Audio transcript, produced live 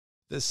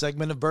This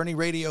segment of Bernie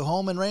Radio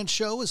Home and Ranch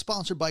Show is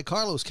sponsored by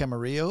Carlos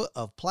Camarillo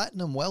of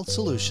Platinum Wealth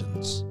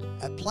Solutions.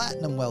 At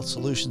Platinum Wealth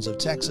Solutions of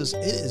Texas,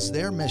 it is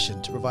their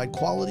mission to provide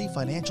quality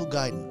financial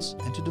guidance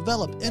and to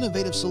develop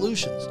innovative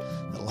solutions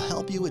that will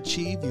help you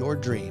achieve your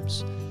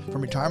dreams.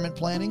 From retirement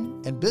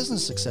planning and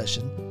business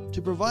succession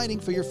to providing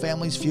for your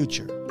family's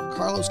future,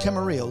 Carlos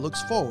Camarillo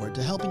looks forward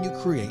to helping you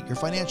create your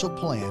financial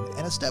plan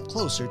and a step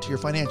closer to your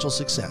financial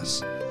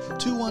success.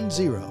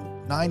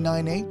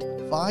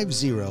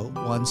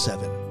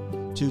 210-998-5017.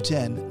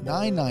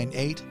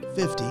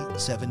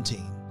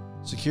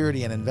 210-998-5017.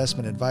 Security and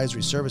investment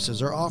advisory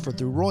services are offered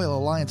through Royal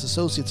Alliance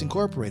Associates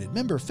Incorporated,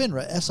 member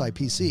FINRA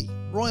SIPC.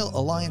 Royal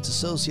Alliance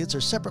Associates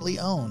are separately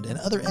owned, and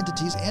other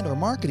entities and or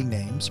marketing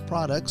names,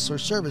 products, or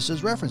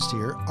services referenced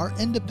here are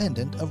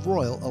independent of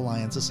Royal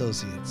Alliance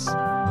Associates.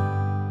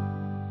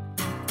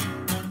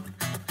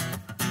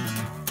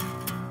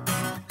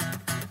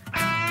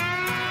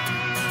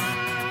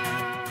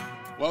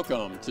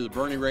 Welcome to the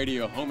Bernie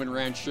Radio Home and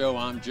Ranch Show.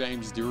 I'm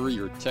James Dewar,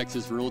 your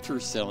Texas realtor,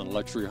 selling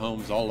luxury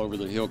homes all over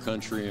the Hill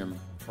Country and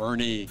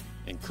Bernie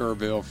and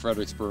Kerrville,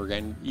 Fredericksburg,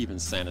 and even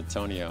San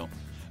Antonio.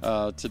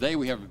 Today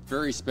we have a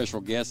very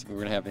special guest. We're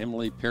going to have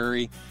Emily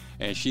Perry,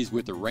 and she's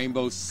with the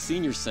Rainbow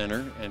Senior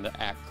Center and the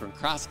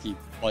Kronkosky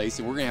Place,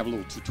 and we're going to have a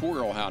little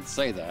tutorial on how to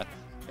say that.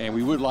 And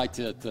we would like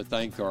to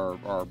thank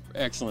our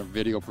excellent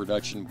video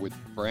production with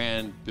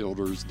Brand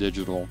Builders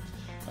Digital.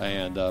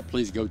 And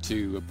please go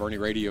to Bernie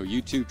Radio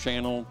YouTube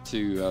channel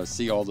to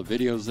see all the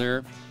videos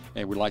there.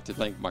 And we'd like to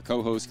thank my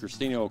co-host,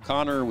 Christina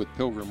O'Connor with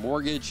Pilgrim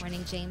Mortgage.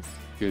 Morning, James.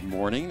 Good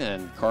morning.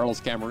 And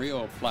Carlos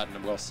Camarillo of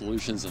Platinum Wealth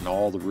Solutions and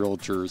all the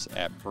realtors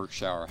at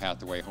Berkshire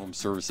Hathaway Home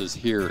Services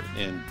here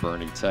in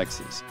Bernie,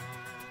 Texas.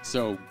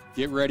 So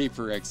get ready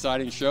for an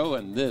exciting show,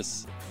 and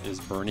this is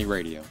Bernie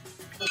Radio.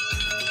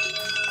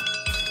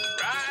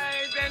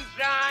 Rise and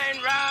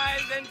shine,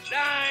 rise and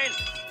shine.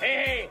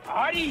 Hey,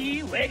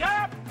 Artie, wake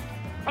up.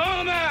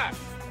 Homer!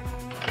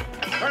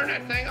 Turn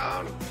that thing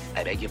on.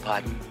 I beg your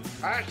pardon?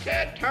 I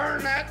said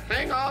turn that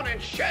thing on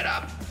and shut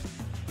up.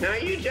 Now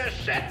you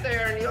just sit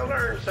there and you'll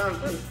learn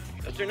something.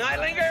 Mr.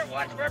 Neidlinger,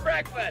 what's for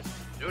breakfast?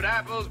 Stewed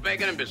apples,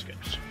 bacon, and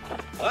biscuits.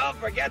 Well,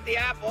 forget the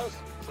apples.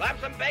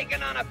 Slap some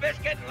bacon on a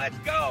biscuit and let's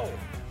go.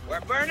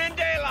 We're burning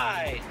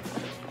daylight.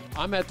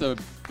 I'm at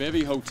the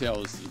Bevy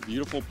Hotel. It's a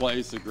beautiful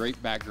place, a great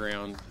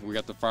background. We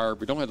got the fire.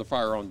 We don't have the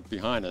fire on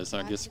behind us.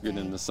 I guess we're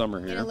getting in the summer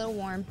here. Get a little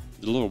warm.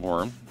 A little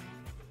warm.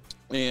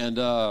 And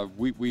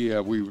we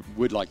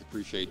would like to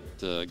appreciate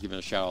giving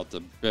a shout out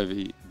to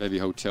Bevy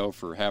Hotel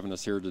for having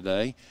us here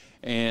today.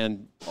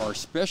 And our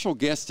special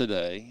guest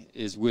today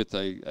is with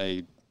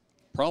a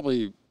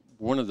probably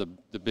one of the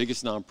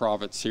biggest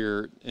nonprofits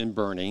here in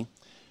Bernie.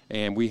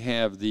 And we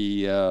have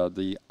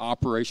the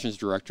operations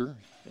director,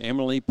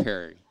 Emily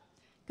Perry.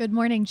 Good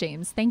morning,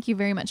 James. Thank you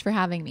very much for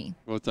having me.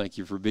 Well, thank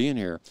you for being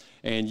here.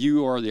 And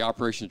you are the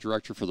operations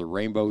director for the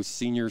Rainbow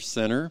Senior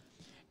Center.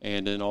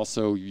 And then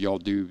also y'all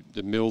do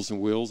the Meals and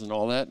Wheels and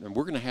all that. And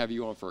we're going to have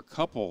you on for a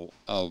couple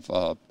of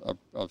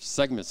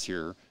segments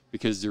here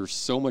because there's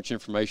so much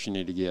information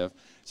you need to give.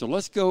 So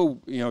let's go,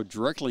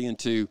 directly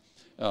into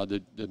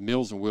the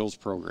Meals and Wheels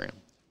program.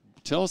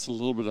 Tell us a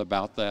little bit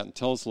about that, and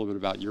tell us a little bit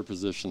about your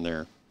position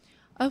there.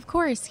 Of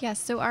course, yes.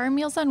 So our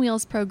Meals on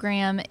Wheels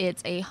program,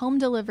 it's a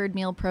home-delivered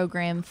meal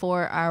program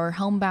for our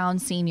homebound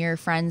senior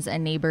friends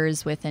and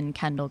neighbors within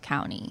Kendall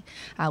County.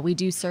 We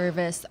do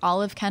service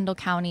all of Kendall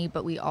County,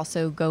 but we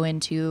also go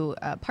into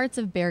parts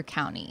of Bexar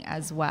County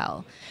as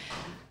well.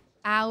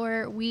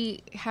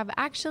 We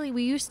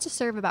used to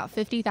serve about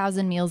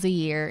 50,000 meals a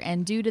year,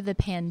 and due to the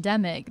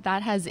pandemic,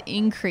 that has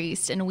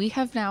increased, and we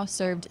have now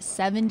served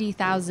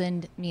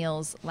 70,000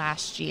 meals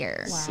last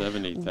year. Wow.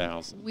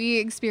 70,000. We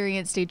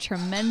experienced a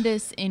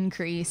tremendous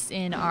increase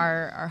in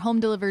our home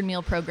delivered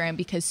meal program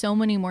because so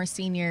many more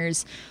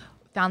seniors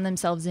found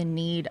themselves in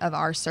need of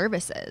our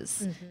services.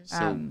 Mm-hmm.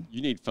 So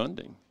you need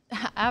funding.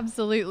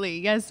 Absolutely.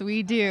 Yes,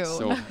 we do.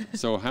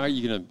 So how are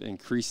you going to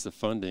increase the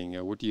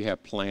funding? What do you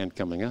have planned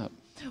coming up?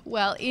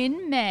 Well,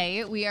 in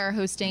May, we are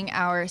hosting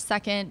our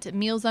second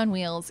Meals on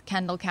Wheels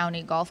Kendall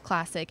County Golf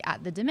Classic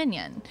at the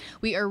Dominion.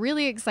 We are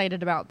really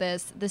excited about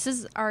this. This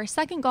is our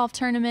second golf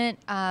tournament,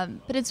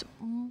 but it's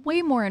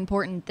way more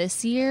important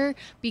this year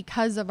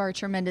because of our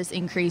tremendous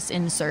increase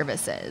in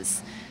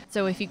services.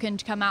 So if you can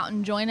come out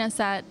and join us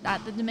at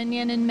the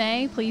Dominion in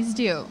May, please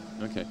do.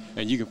 Okay.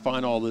 And you can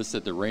find all this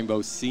at the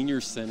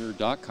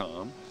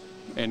rainbowseniorcenter.com.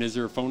 And is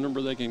there a phone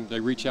number they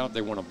reach out if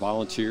they want to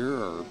volunteer?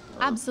 Or?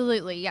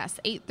 Absolutely, yes.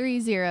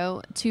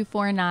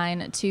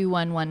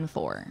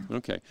 830-249-2114.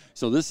 Okay.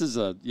 So this is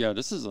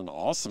an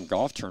awesome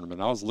golf tournament.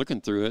 I was looking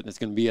through it, and it's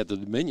going to be at the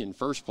Dominion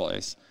first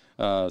place.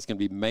 It's going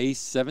to be May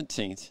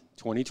 17th,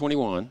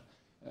 2021.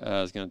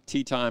 It's going to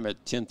tee time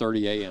at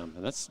 10:30 a.m.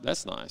 And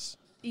that's nice.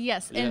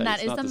 Yes, and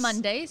that is a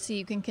Monday, so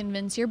you can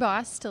convince your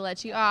boss to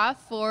let you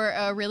off for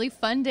a really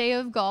fun day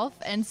of golf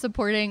and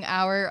supporting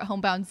our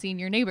homebound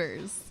senior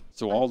neighbors.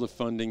 So all the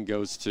funding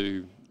goes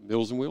to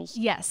Meals on Wheels?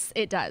 Yes,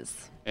 it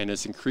does. And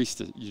it's increased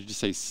to, you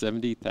just say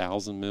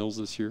 70,000 meals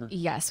this year?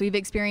 Yes, we've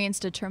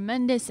experienced a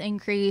tremendous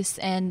increase.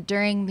 And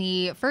during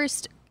the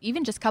first,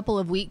 even just couple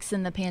of weeks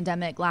in the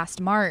pandemic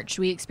last March,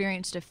 we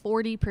experienced a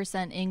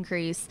 40%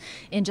 increase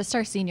in just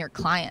our senior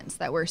clients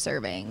that we're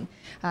serving.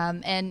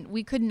 And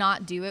we could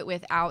not do it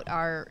without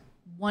our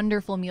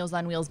wonderful Meals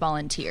on Wheels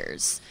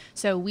volunteers.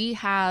 So we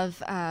have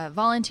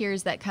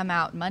volunteers that come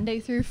out Monday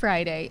through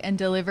Friday and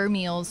deliver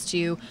meals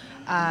to,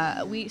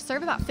 we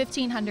serve about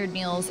 1,500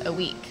 meals a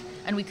week,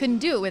 and we couldn't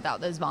do it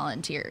without those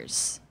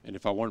volunteers. And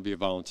if I want to be a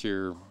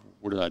volunteer,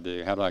 what do I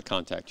do? How do I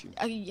contact you?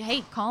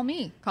 Hey, call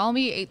me. Call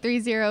me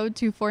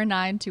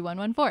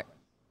 830-249-2114. Well,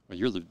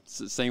 you're the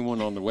same one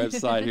on the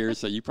website here,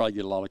 so you probably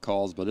get a lot of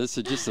calls, but it's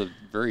just a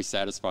very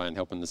satisfying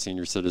helping the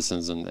senior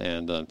citizens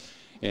and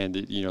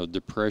you know,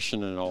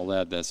 depression and all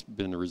that's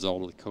been the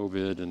result of the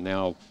COVID, and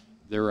now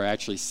they're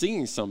actually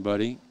seeing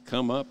somebody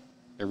come up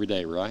every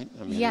day, right?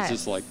 I mean, yes.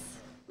 It's just like,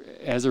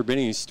 has there been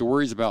any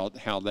stories about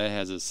how that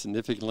has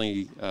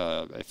significantly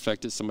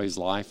affected somebody's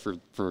life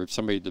for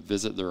somebody to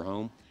visit their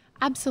home?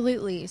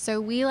 Absolutely. So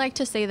we like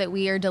to say that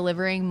we are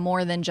delivering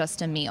more than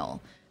just a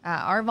meal.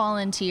 Our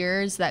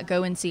volunteers that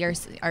go and see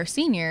our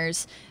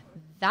seniors,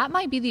 that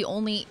might be the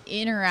only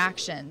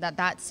interaction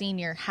that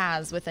senior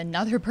has with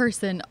another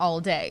person all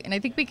day. And I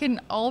think we can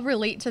all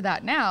relate to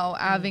that now,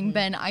 having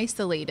been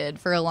isolated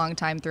for a long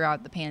time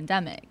throughout the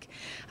pandemic.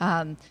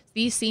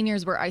 These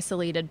seniors were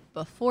isolated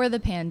before the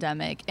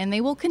pandemic, and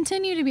they will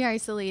continue to be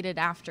isolated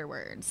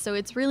afterwards. So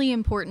it's really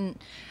important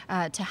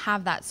to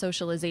have that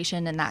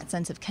socialization and that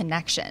sense of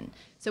connection.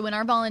 So when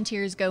our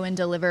volunteers go and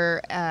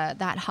deliver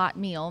that hot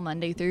meal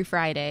Monday through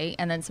Friday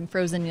and then some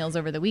frozen meals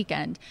over the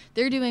weekend,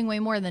 they're doing way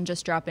more than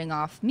just dropping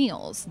off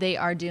meals. They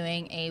are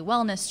doing a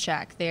wellness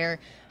check. They're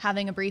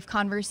having a brief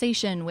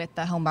conversation with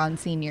the homebound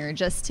senior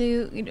just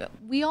to, you know,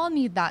 we all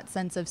need that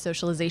sense of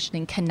socialization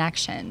and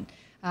connection.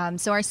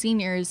 So our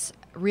seniors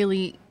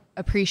really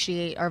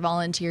appreciate our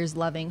volunteers'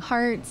 loving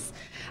hearts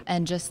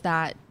and just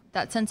that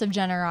sense of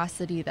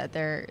generosity that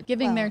they're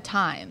giving their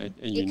time. And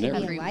It can be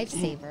a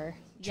lifesaver,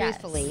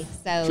 truthfully.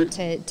 So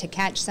to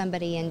catch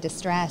somebody in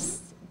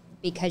distress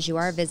because you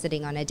are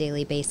visiting on a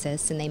daily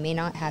basis and they may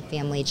not have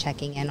family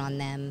checking in on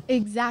them.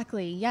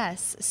 Exactly,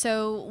 yes.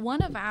 So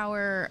one of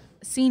our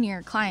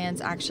senior clients,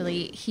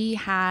 actually, he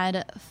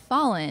had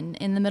fallen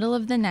in the middle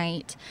of the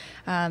night,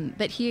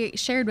 but he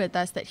shared with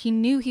us that he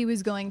knew he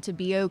was going to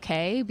be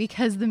okay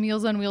because the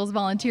Meals on Wheels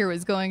volunteer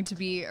was going to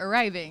be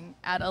arriving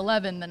at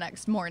 11 the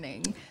next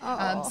morning.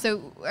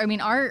 So, I mean,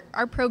 our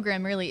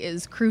program really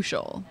is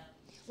crucial.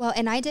 Well,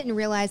 and I didn't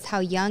realize how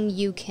young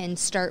you can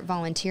start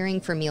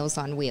volunteering for Meals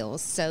on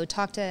Wheels. So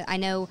I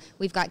know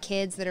we've got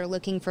kids that are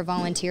looking for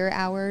volunteer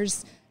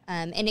hours,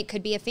 and it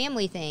could be a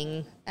family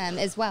thing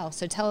as well.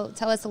 So tell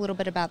us a little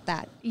bit about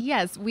that.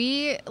 Yes,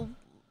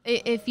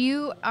 if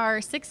you are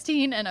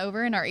 16 and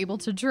over and are able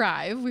to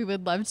drive, we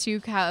would love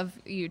to have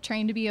you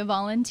trained to be a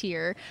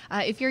volunteer.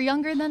 If you're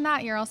younger than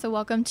that, you're also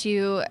welcome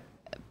to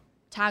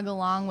tag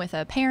along with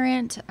a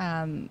parent,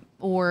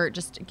 or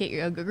just get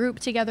a group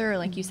together, or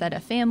like you said, a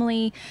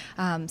family.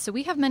 So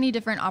we have many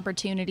different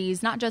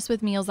opportunities, not just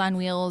with Meals on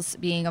Wheels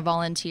being a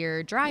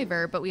volunteer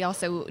driver, but we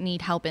also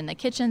need help in the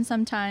kitchen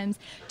sometimes.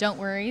 Don't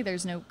worry,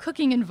 there's no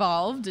cooking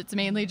involved. It's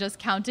mainly just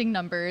counting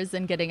numbers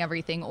and getting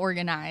everything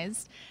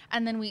organized.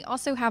 And then we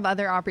also have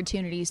other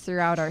opportunities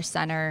throughout our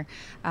center,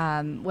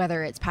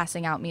 whether it's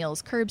passing out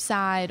meals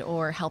curbside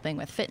or helping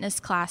with fitness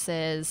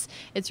classes.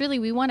 It's really,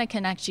 we want to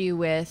connect you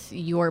with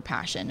your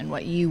passion and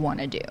what you want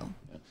to do.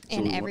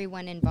 And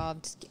everyone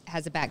involved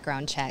has a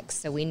background check,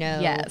 so we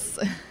know yes.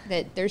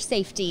 that there's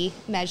safety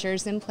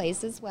measures in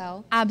place as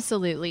well.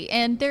 Absolutely.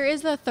 And there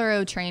is a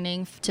thorough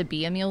training to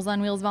be a Meals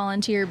on Wheels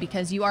volunteer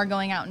because you are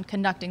going out and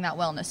conducting that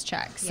wellness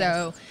check.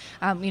 Yes.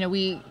 So,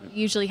 we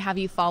usually have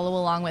you follow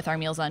along with our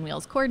Meals on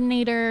Wheels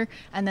coordinator,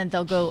 and then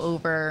they'll go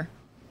over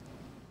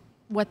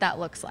what that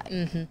looks like.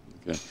 Okay.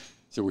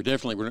 So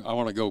I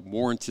want to go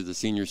more into the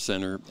senior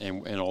center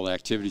and all the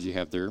activities you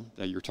have there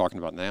that you're talking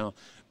about now.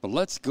 But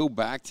let's go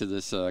back to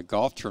this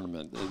golf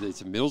tournament.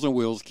 It's Meals on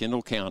Wheels,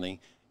 Kendall County.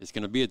 It's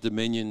going to be at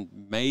Dominion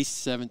May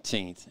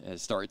 17th.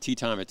 Start tee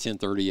time at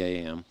 10:30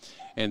 a.m.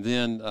 And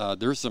then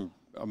there's some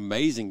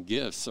amazing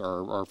gifts.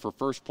 Or for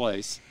first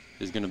place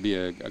is going to be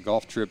a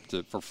golf trip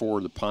for 4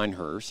 to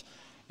Pinehurst.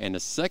 And the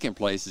second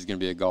place is going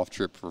to be a golf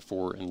trip for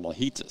 4 in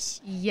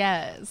Lajitas.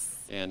 Yes.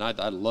 And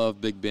I love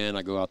Big Bend.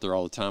 I go out there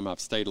all the time. I've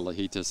stayed at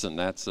Lajitas, and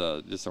that's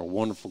just a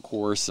wonderful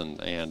course,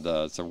 and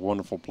it's a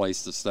wonderful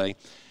place to stay.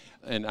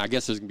 And I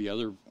guess there's going to be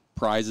other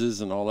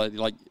prizes and all that.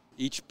 Like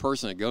each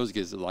person that goes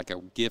gets like a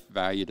gift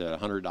valued at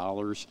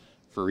 $100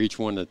 for each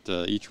one of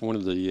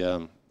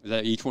the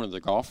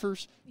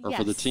golfers or yes.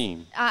 for the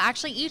team?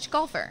 Actually, each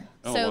golfer.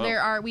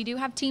 We do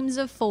have teams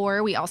of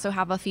 4. We also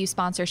have a few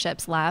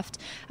sponsorships left.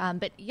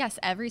 But yes,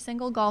 every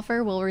single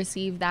golfer will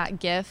receive that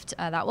gift,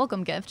 that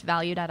welcome gift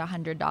valued at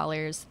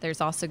 $100.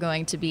 There's also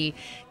going to be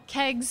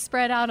kegs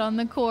spread out on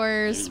the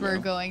course. We're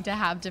going to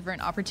have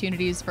different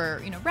opportunities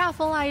for,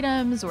 raffle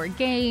items or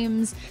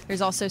games.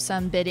 There's also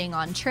some bidding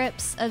on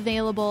trips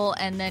available.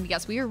 And then,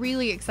 yes, we are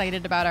really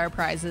excited about our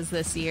prizes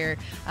this year.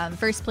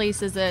 First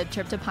place is a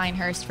trip to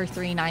Pinehurst for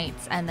 3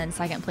 nights. And then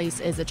second place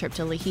is a trip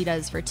to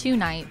Lajitas for 2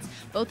 nights.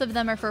 Both of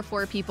them are for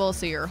 4 people,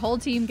 so your whole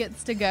team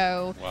gets to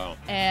go. Wow.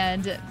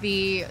 And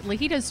the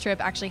Lajitas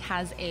trip actually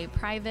has a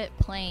private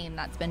plane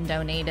that's been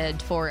donated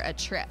for a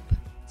trip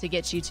to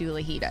get you to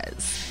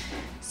Lajitas.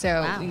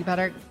 So you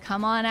better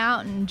come on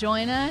out and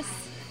join us.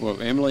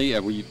 Well, Emily,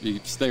 you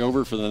stay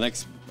over for the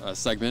next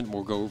segment.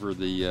 We'll go over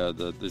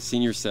the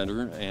senior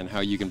center and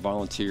how you can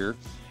volunteer.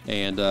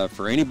 And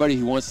for anybody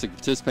who wants to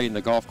participate in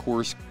the golf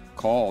course,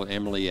 call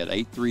Emily at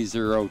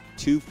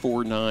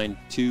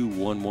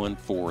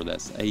 830-249-2114.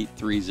 That's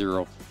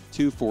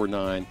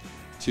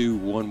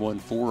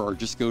 830-249-2114, or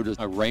just go to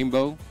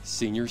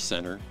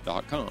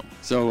rainbowseniorcenter.com.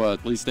 So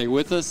please stay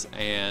with us,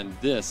 and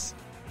this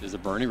is a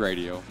Bernie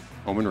Radio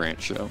Home and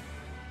Ranch Show.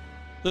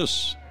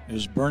 This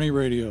is Bernie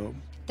Radio.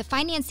 The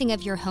financing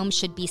of your home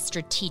should be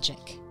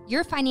strategic.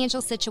 Your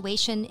financial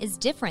situation is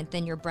different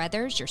than your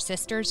brothers, your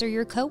sisters, or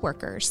your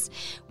coworkers.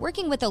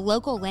 Working with a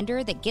local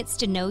lender that gets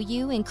to know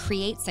you and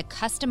creates a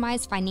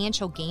customized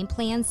financial game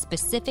plan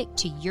specific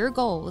to your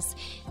goals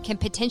can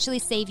potentially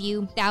save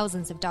you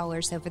thousands of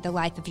dollars over the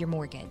life of your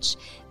mortgage.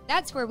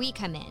 That's where we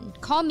come in.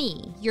 Call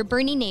me, your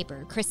Bernie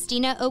neighbor,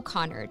 Christina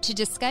O'Connor, to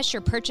discuss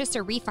your purchase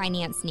or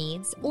refinance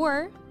needs,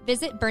 or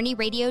visit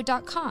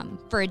BernieRadio.com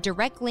for a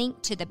direct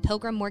link to the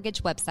Pilgrim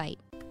Mortgage website.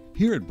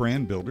 Here at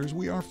Brand Builders,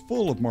 we are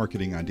full of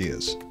marketing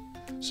ideas.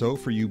 So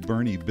for you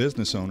Bernie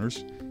business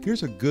owners,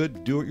 here's a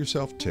good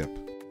do-it-yourself tip.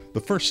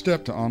 The first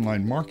step to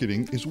online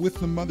marketing is with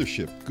the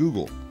mothership,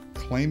 Google.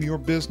 Claim your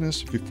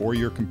business before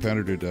your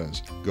competitor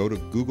does. Go to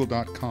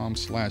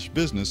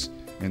google.com/business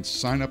and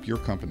sign up your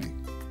company.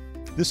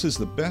 This is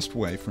the best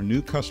way for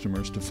new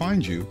customers to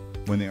find you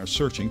when they are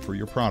searching for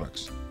your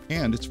products,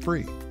 and it's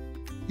free.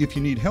 If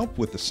you need help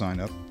with the sign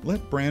up,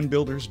 let Brand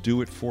Builders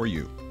do it for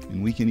you,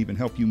 and we can even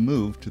help you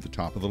move to the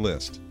top of the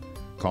list.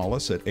 Call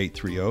us at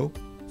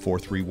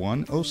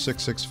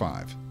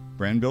 830-431-0665.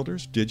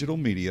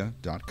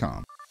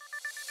 BrandBuildersDigitalMedia.com.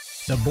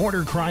 The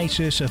border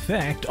crisis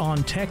effect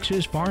on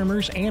Texas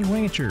farmers and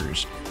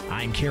ranchers.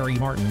 I'm Kerry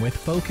Martin with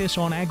Focus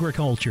on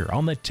Agriculture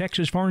on the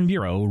Texas Farm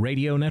Bureau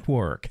Radio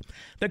Network.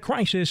 The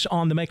crisis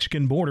on the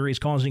Mexican border is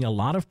causing a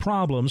lot of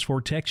problems for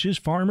Texas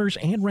farmers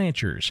and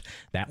ranchers.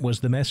 That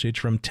was the message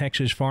from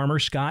Texas farmer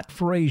Scott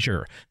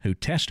Frazier, who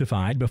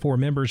testified before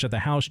members of the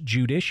House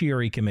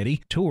Judiciary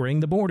Committee touring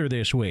the border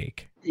this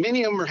week.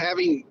 Many of them are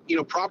having,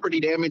 property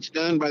damage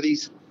done by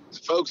these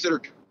folks that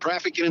are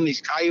trafficking in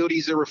these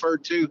coyotes they're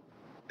referred to,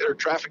 that are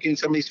trafficking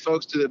some of these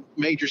folks to the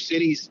major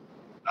cities.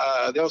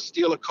 They'll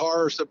steal a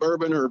car or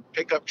Suburban or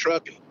pickup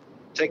truck and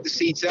take the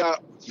seats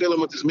out, fill them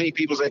with as many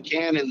people as they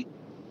can. And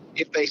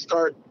if they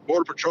start,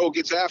 Border Patrol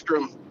gets after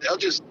them, they'll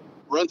just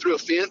run through a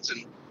fence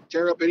and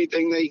tear up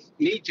anything they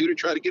need to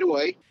try to get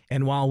away.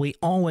 And while we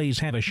always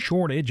have a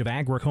shortage of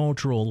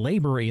agricultural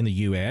labor in the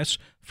U.S.,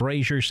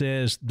 Frazier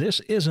says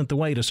this isn't the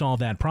way to solve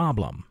that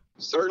problem.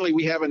 Certainly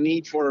we have a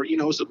need for,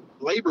 some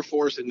labor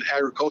force in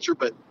agriculture,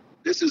 but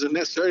this isn't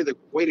necessarily the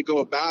way to go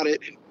about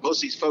it. And most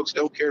of these folks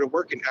don't care to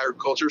work in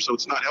agriculture, so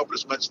it's not helping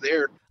us much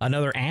there.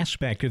 Another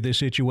aspect of this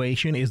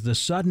situation is the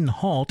sudden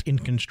halt in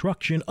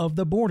construction of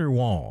the border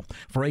wall.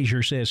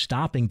 Frazier says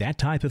stopping that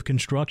type of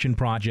construction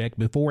project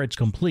before it's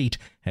complete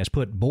has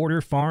put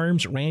border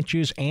farms,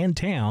 ranches, and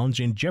towns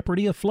in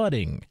jeopardy of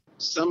flooding.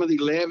 Some of the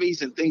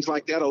levees and things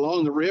like that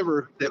along the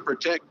river that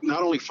protect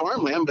not only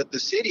farmland, but the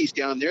cities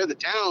down there, the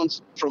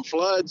towns, from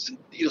floods.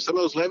 Some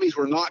of those levees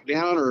were knocked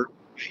down or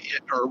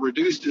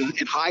reduced in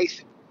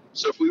height.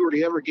 So if we were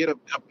to ever get a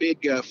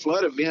big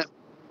flood event,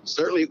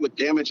 certainly it would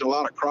damage a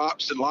lot of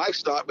crops and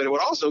livestock, but it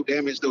would also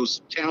damage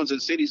those towns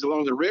and cities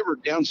along the river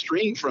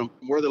downstream from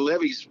where the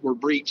levees were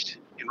breached.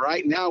 And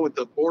right now, with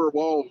the border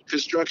wall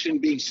construction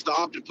being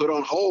stopped and put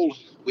on hold,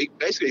 we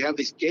basically have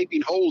these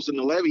gaping holes in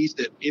the levees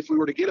that if we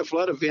were to get a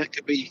flood event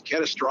could be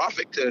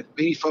catastrophic to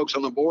many folks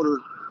on the border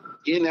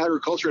in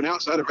agriculture and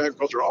outside of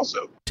agriculture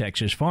also.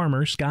 Texas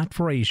farmer Scott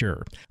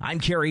Frazier. I'm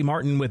Kerry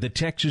Martin with the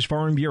Texas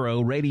Farm Bureau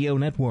Radio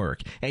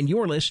Network, and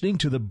you're listening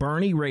to the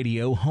Bernie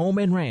Radio Home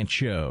and Ranch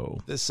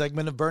Show. This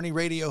segment of Bernie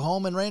Radio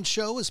Home and Ranch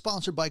Show is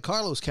sponsored by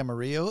Carlos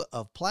Camarillo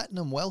of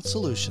Platinum Wealth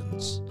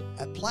Solutions.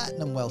 At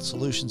Platinum Wealth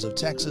Solutions of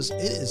Texas,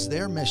 it is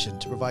their mission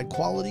to provide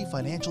quality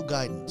financial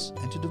guidance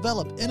and to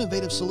develop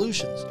innovative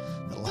solutions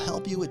that will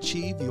help you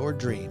achieve your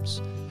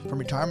dreams. From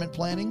retirement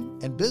planning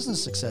and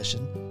business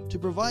succession to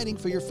providing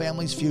for your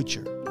family's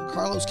future,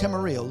 Carlos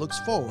Camarillo looks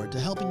forward to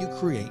helping you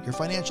create your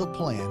financial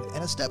plan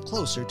and a step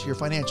closer to your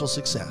financial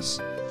success.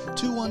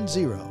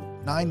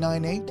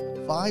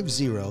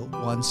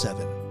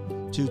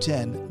 210-998-5017.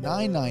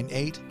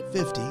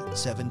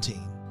 210-998-5017.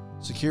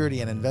 Security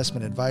and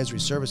investment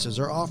advisory services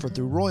are offered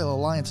through Royal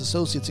Alliance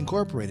Associates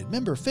Incorporated,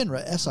 member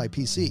FINRA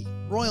SIPC.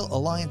 Royal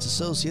Alliance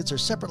Associates are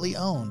separately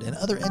owned, and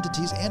other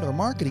entities and/or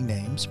marketing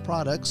names,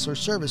 products, or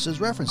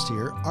services referenced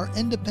here are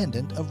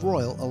independent of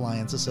Royal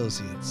Alliance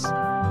Associates.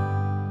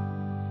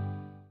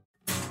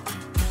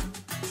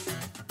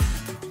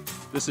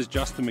 This is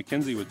Justin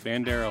McKenzie with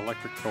Bandera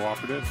Electric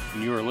Cooperative,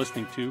 and you are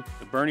listening to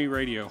the Bernie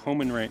Radio Home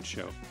and Ranch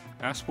Show.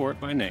 Ask for it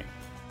by name.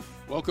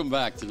 Welcome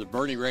back to the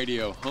Bernie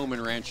Radio Home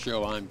and Ranch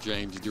Show. I'm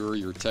James Dewar,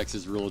 your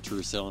Texas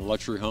realtor, selling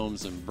luxury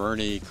homes in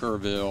Bernie,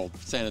 Kerrville,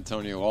 San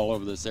Antonio, all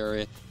over this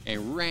area,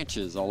 and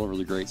ranches all over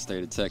the great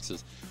state of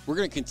Texas. We're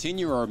going to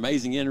continue our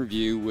amazing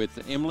interview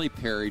with Emily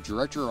Perry,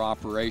 Director of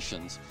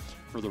Operations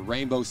for the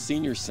Rainbow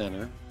Senior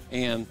Center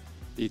and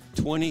the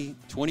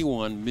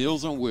 2021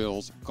 Meals on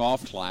Wheels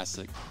Golf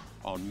Classic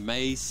on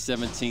May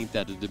 17th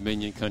at the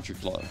Dominion Country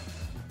Club.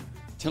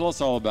 Tell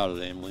us all about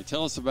it, Emily.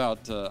 Tell us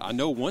about, I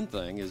know one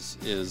thing is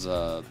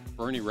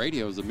Bernie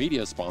Radio is a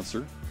media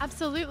sponsor.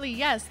 Absolutely,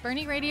 yes.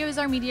 Bernie Radio is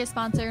our media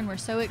sponsor, and we're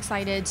so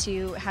excited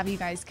to have you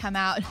guys come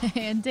out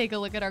and take a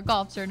look at our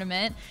golf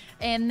tournament.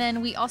 And then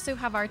we also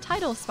have our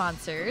title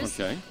sponsors,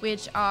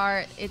 which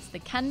are, it's the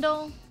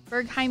Kendall,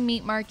 Bergheim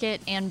Meat Market,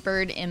 and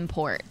Bird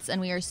Imports.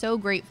 And we are so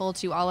grateful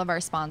to all of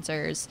our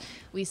sponsors.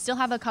 We still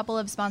have a couple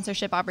of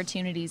sponsorship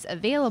opportunities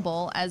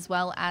available, as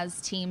well as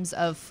teams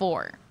of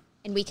 4.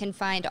 And we can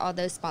find all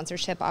those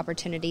sponsorship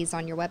opportunities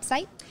on your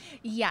website?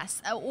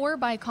 Yes, or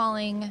by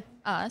calling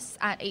us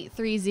at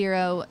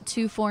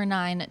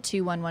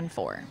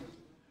 830-249-2114.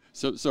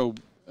 So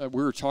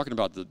we were talking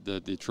about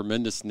the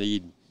tremendous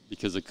need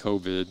because of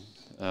COVID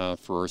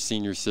for our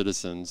senior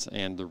citizens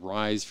and the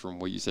rise from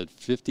what you said,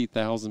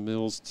 50,000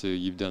 meals to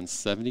you've done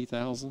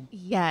 70,000?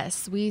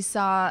 Yes, we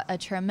saw a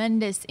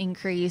tremendous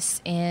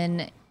increase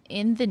in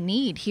the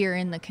need here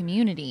in the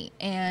community.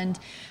 And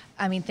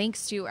I mean,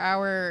 thanks to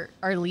our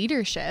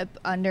leadership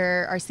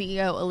under our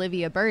CEO,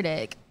 Olivia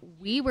Burdick,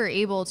 we were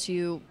able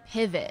to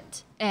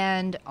pivot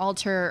and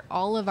alter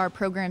all of our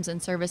programs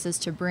and services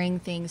to bring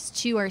things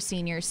to our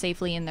seniors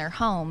safely in their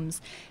homes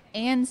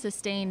and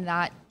sustain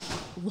that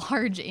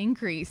large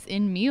increase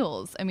in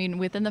meals. I mean,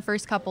 within the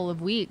first couple of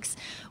weeks,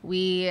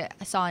 we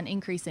saw an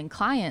increase in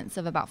clients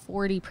of about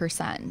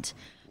 40%.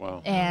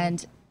 Wow.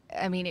 And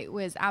I mean, it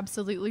was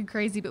absolutely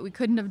crazy, but we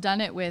couldn't have done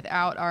it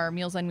without our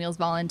Meals on Wheels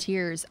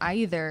volunteers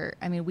either.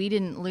 I mean, we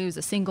didn't lose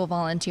a single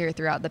volunteer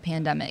throughout the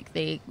pandemic.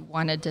 They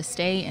wanted to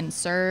stay and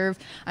serve.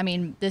 I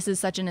mean, this is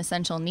such an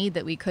essential need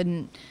that we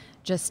couldn't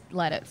just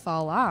let it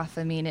fall off.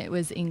 I mean, it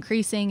was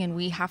increasing, and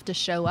we have to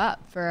show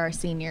up for our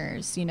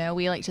seniors. You know,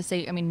 we like to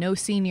say, I mean, no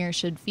senior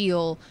should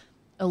feel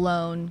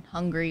alone,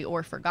 hungry,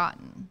 or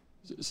forgotten.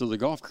 So the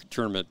golf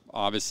tournament,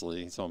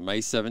 obviously, it's on May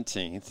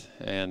 17th,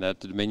 and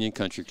at the Dominion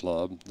Country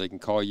Club. They can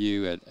call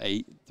you at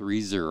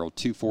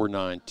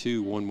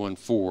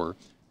 830-249-2114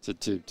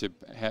 to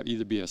have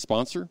either be a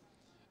sponsor.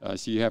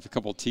 So you have a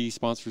couple of tee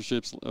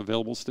sponsorships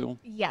available still?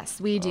 Yes,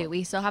 we do.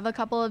 We still have a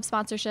couple of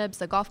sponsorships,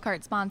 a golf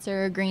cart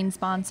sponsor, a green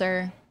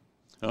sponsor.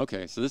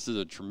 Okay, so this is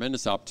a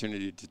tremendous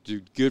opportunity to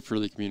do good for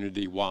the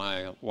community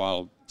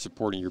while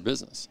supporting your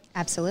business.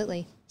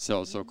 Absolutely.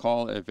 So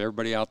call if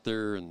everybody out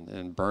there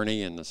in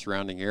Bernie and the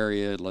surrounding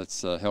area.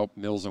 Let's help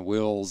Meals on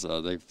Wheels.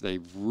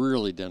 They've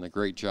really done a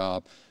great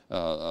job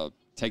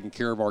taking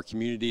care of our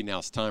community. Now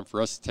it's time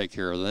for us to take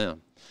care of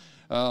them.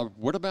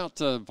 What about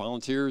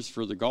volunteers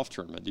for the golf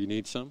tournament? Do you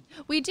need some?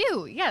 We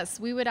do, yes.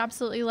 We would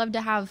absolutely love to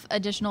have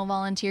additional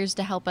volunteers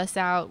to help us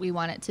out. We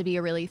want it to be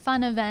a really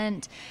fun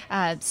event.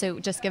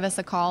 So just give us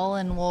a call,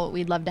 and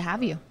we'd love to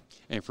have you.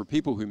 And for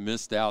people who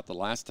missed out the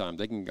last time,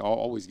 they can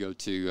always go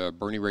to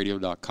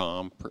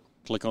bernieradio.com,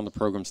 click on the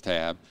programs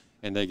tab,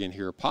 and they can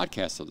hear a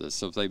podcast of this.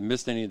 So if they've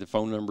missed any of the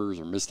phone numbers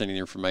or missed any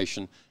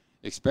information,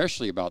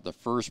 especially about the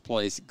first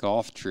place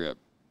golf trip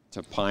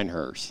to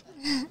Pinehurst,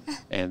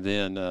 and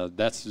then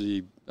that's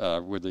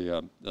where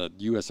the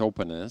U.S.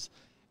 Open is,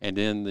 and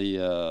then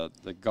the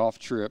golf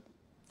trip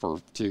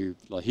to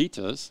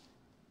Lajitas.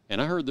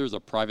 And I heard there's a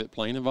private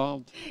plane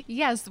involved.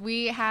 Yes,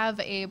 we have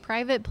a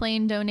private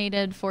plane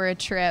donated for a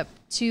trip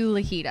to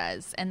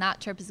Lajitas, and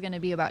that trip is going to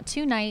be about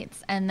 2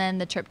 nights, and then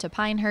the trip to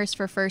Pinehurst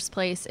for first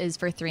place is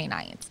for 3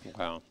 nights.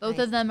 Wow. Both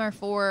of them are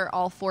for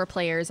all 4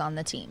 players on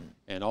the team.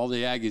 And all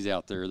the Aggies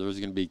out there's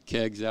going to be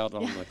kegs out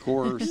on the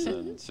course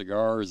and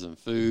cigars and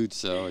food.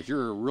 So if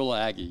you're a real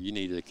Aggie, you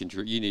need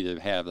to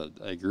have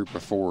a group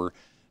of 4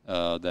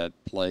 that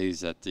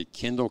plays at the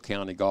Kendall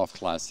County Golf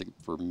Classic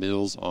for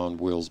Meals on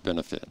Wheels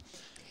benefit.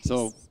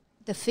 So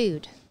the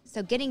food.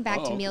 So getting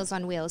back to Meals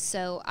on Wheels.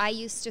 So I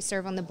used to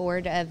serve on the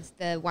board of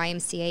the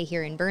YMCA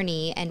here in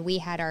Bernie, and we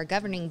had our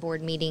governing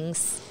board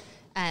meetings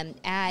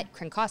at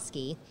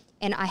Kronkowski.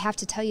 And I have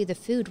to tell you, the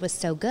food was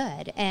so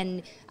good.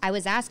 And I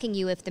was asking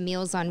you if the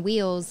Meals on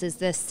Wheels is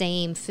the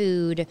same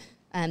food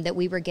that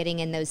we were getting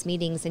in those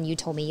meetings, and you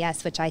told me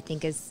yes, which I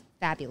think is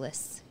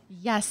fabulous.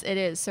 Yes, it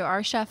is. So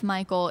our chef,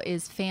 Michael,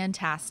 is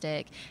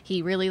fantastic.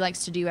 He really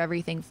likes to do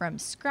everything from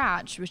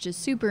scratch, which is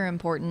super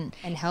important.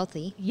 And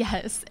healthy.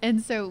 Yes.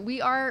 And so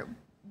we are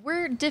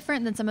we're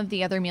different than some of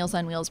the other Meals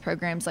on Wheels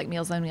programs like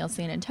Meals on Wheels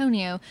San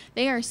Antonio.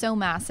 They are so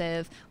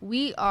massive.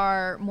 We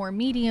are more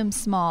medium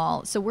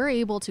small, so we're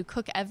able to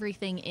cook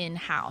everything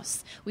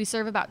in-house. We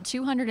serve about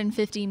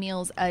 250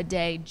 meals a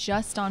day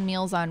just on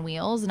Meals on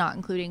Wheels, not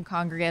including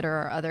congregate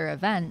or other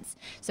events.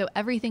 So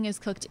everything is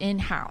cooked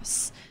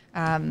in-house.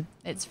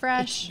 It's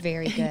fresh. It's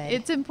very good.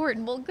 It's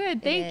important. Well,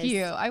 good. Thank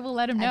you. I will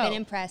let him know. I've been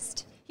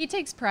impressed. He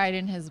takes pride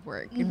in his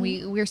work, and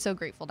we're so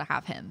grateful to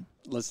have him.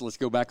 Let's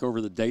go back over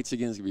the dates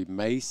again. It's going to be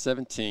May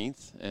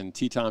 17th, and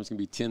tea time's going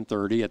to be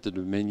 10:30 at the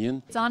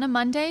Dominion. It's on a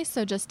Monday,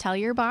 so just tell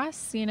your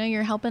boss,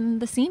 you're helping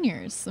the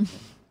seniors.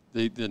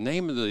 The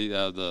name of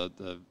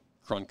the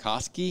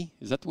Kronkosky,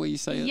 is that the way you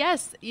say it?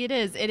 Yes, it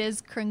is. It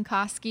is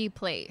Kronkosky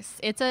Place.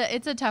 It's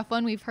a tough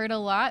one. We've heard a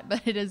lot,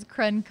 but it is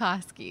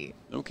Kronkosky.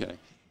 Okay.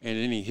 And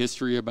any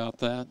history about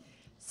that?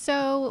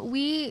 So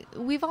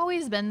we've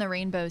always been the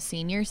Rainbow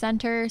Senior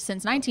Center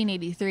since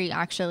 1983,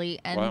 actually.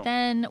 And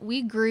then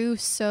we grew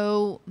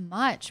so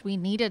much. We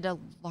needed a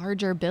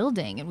larger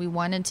building, and we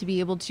wanted to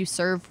be able to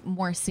serve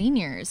more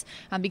seniors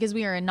because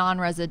we are a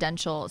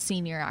non-residential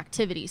senior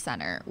activity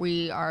center.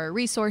 We are a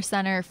resource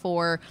center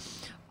for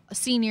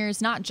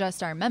seniors, not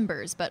just our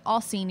members, but all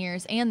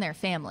seniors and their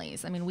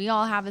families. I mean, we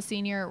all have a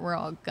senior. We're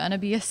all going to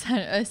be a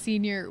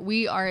senior.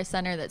 We are a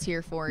center that's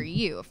here for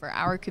you, for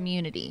our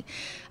community.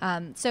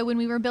 So when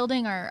we were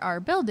building our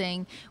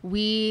building,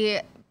 we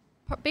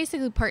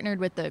basically partnered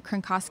with the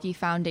Kronkosky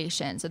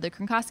Foundation. So the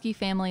Kronkosky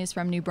family is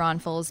from New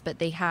Braunfels, but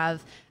they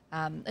have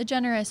a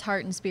generous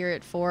heart and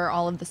spirit for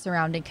all of the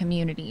surrounding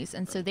communities.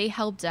 And so they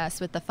helped us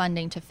with the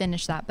funding to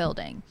finish that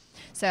building.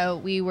 So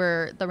we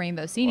were the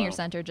Rainbow Senior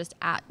Center just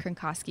at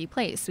Kronkosky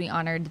Place. We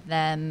honored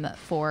them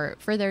for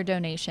their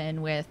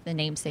donation with the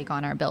namesake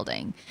on our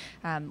building.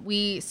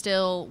 We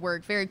still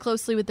work very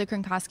closely with the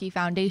Kronkosky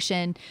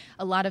Foundation.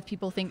 A lot of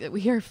people think that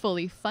we are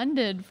fully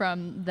funded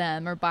from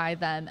them or by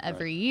them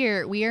every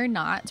year. We are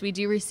not. We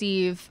do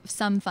receive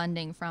some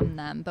funding from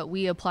them, but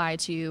we apply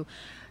to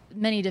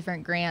many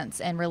different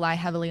grants and rely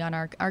heavily on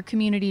our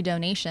community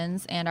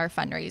donations and our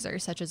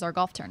fundraisers, such as our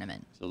golf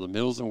tournament. So the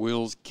Meals on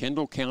Wheels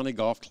Kendall County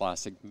Golf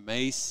Classic,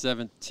 May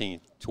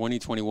 17th,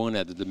 2021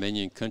 at the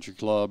Dominion Country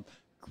Club.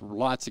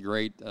 Lots of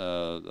great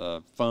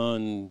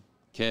fun,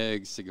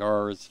 kegs,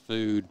 cigars,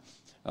 food,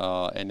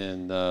 and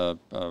then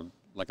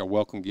like a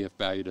welcome gift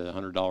valued at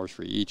 $100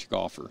 for each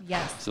golfer.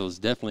 Yes. So it's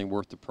definitely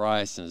worth the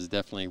price, and it's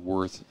definitely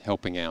worth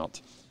helping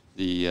out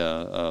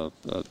the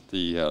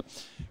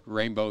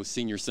Rainbow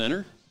Senior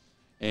Center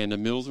and the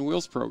Meals on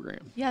Wheels program.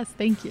 Yes,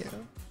 thank you.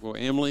 Well,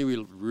 Emily,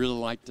 we'd really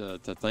like to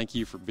thank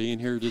you for being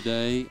here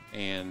today.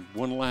 And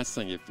one last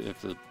thing,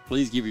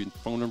 please give your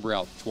phone number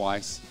out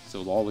twice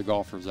so all the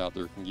golfers out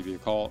there can give you a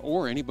call,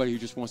 or anybody who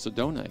just wants to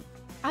donate.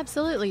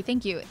 Absolutely.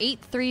 Thank you.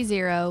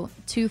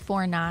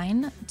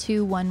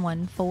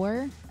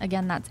 830-249-2114.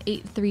 Again, that's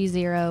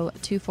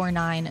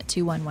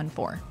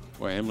 830-249-2114.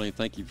 Well, Emily,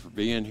 thank you for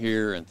being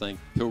here, and thank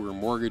Pilgrim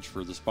Mortgage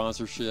for the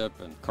sponsorship,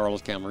 and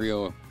Carlos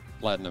Camarillo,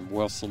 Platinum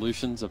Wealth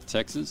Solutions of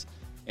Texas,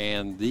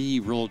 and the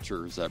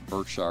realtors at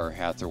Berkshire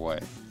Hathaway.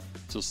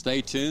 So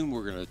stay tuned.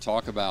 We're going to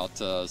talk about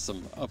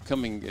some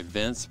upcoming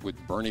events with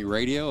Bernie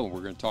Radio, and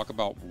we're going to talk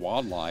about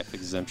wildlife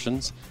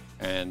exemptions.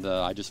 And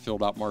I just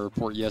filled out my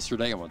report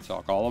yesterday. I'm going to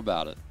talk all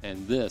about it.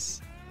 And this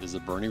is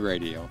the Bernie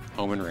Radio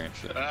Home and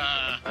Ranch Show.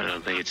 I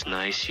don't think it's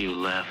nice you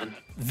laughing.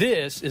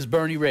 This is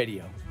Bernie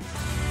Radio.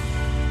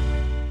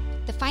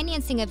 The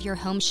financing of your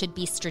home should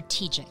be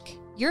strategic.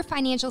 Your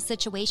financial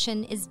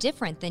situation is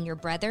different than your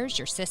brother's,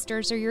 your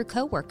sister's, or your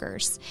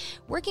coworkers.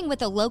 Working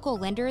with a local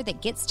lender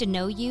that gets to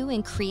know you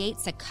and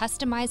creates a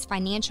customized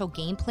financial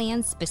game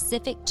plan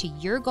specific to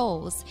your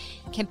goals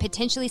can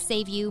potentially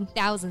save you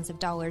thousands of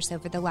dollars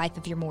over the life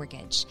of your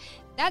mortgage.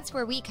 That's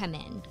where we come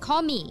in.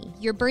 Call me,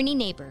 your Bernie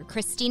neighbor,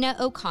 Christina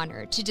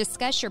O'Connor, to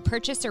discuss your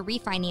purchase or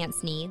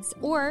refinance needs,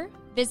 or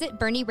visit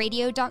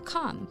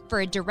BernieRadio.com for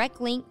a direct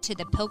link to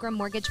the Pilgrim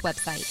Mortgage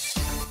website.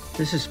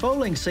 This is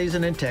foaling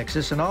season in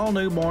Texas, and all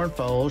newborn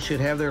foals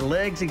should have their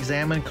legs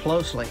examined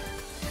closely.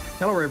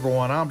 Hello,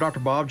 everyone. I'm Dr.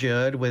 Bob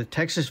Judd with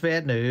Texas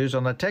Vet News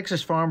on the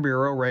Texas Farm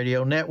Bureau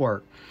Radio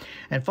Network.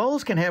 And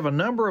foals can have a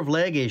number of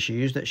leg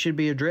issues that should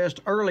be addressed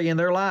early in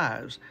their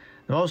lives.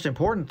 The most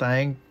important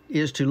thing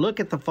is to look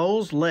at the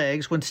foal's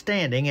legs when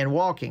standing and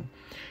walking,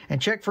 and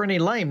check for any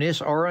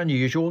lameness or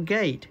unusual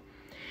gait.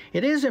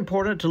 It is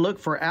important to look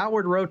for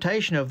outward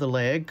rotation of the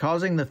leg,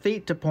 causing the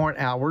feet to point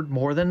outward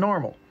more than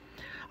normal.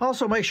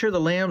 Also, make sure the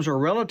limbs are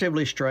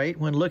relatively straight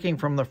when looking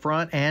from the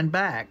front and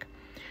back.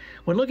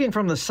 When looking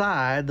from the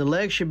side, the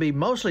legs should be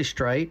mostly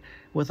straight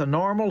with a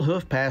normal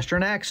hoof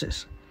pastern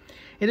axis.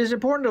 It is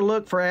important to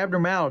look for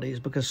abnormalities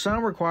because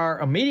some require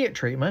immediate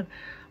treatment,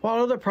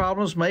 while other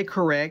problems may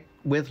correct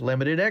with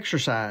limited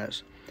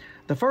exercise.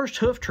 The first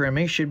hoof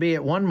trimming should be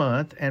at 1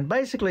 month, and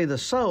basically the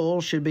sole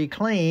should be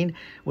cleaned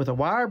with a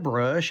wire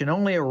brush, and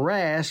only a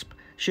rasp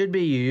should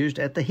be used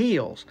at the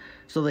heels,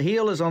 so the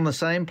heel is on the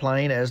same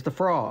plane as the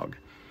frog.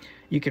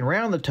 You can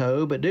round the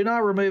toe, but do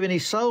not remove any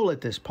sole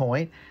at this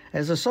point,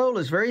 as the sole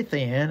is very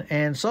thin,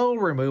 and sole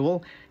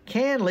removal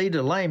can lead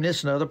to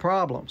lameness and other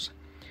problems.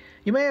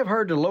 You may have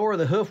heard to lower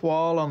the hoof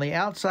wall on the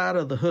outside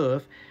of the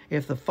hoof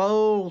if the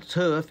foal's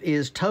hoof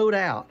is toed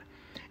out,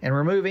 and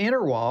remove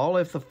inner wall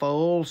if the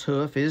foal's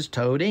hoof is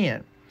toed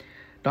in.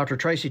 Dr.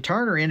 Tracy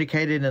Turner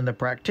indicated in The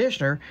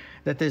Practitioner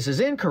that this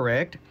is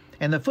incorrect,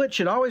 and the foot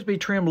should always be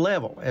trimmed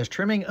level, as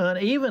trimming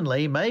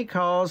unevenly may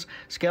cause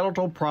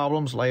skeletal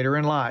problems later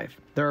in life.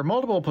 There are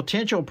multiple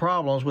potential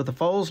problems with the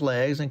foal's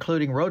legs,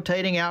 including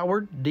rotating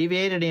outward,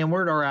 deviated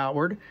inward or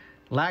outward,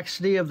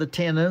 laxity of the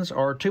tendons,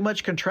 or too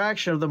much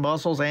contraction of the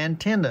muscles and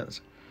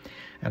tendons.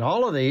 And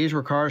all of these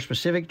require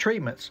specific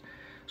treatments.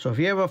 So if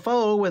you have a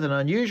foal with an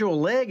unusual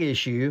leg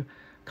issue,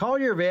 call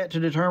your vet to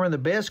determine the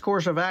best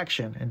course of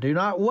action, and do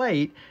not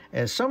wait,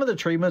 as some of the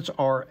treatments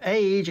are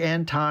age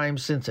and time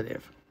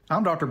sensitive.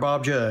 I'm Dr.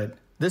 Bob Judd.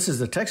 This is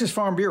the Texas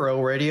Farm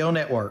Bureau Radio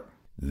Network.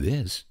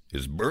 This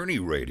is Bernie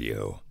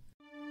Radio.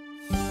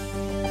 Do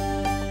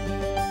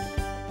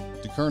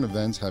current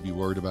events have you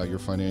worried about your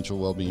financial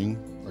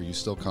well-being? Are you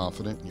still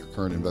confident in your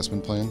current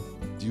investment plan?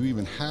 Do you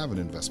even have an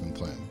investment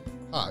plan?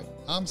 Hi,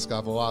 I'm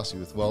Scott Velassi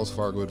with Wells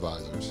Fargo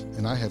Advisors,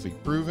 and I have a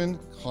proven,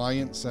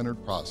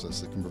 client-centered process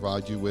that can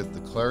provide you with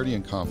the clarity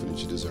and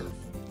confidence you deserve.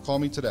 Call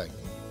me today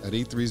at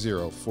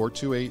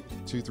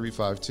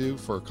 830-428-2352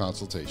 for a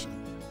consultation.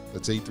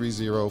 That's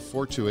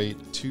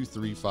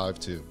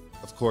 830-428-2352.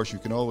 Of course, you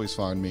can always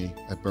find me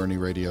at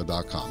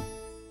BernieRadio.com.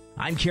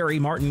 I'm Kerry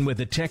Martin with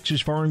the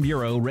Texas Farm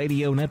Bureau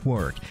Radio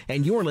Network,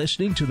 and you're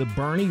listening to the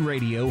Bernie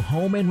Radio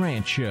Home and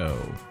Ranch Show.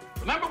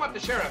 Remember what the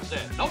sheriff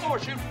said. No more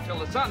shooting till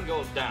the sun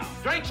goes down.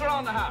 Drinks are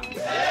on the house.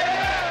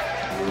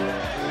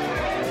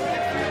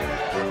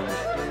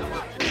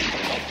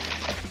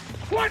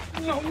 What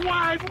in the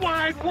wide,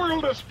 wide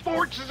world of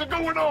sports is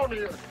going on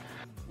here?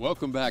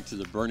 Welcome back to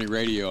the Bernie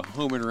Radio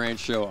Home and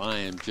Ranch Show. I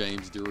am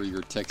James Dewey,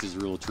 your Texas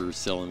realtor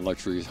selling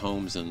luxury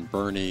homes in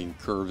Bernie and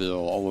Kerrville,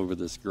 all over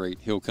this great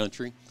hill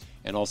country,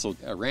 and also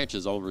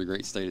ranches all over the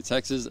great state of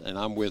Texas. And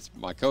I'm with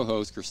my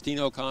co-host,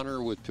 Christina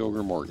O'Connor with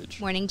Pilgrim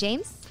Mortgage. Morning,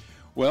 James.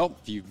 Well,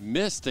 if you've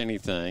missed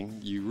anything,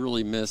 you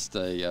really missed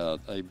a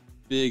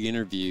big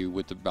interview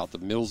about the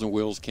Mills and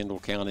Wheels Kendall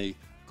County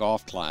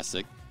Golf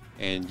Classic.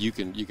 And you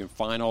can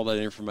find all that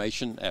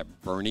information at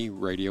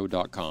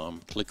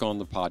BernieRadio.com. Click on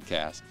the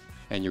podcast,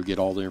 and you'll get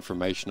all the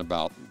information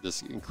about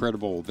this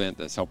incredible event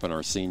that's helping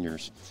our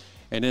seniors.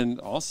 And then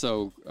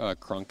also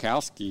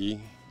Kronkowski,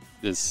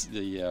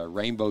 the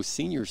Rainbow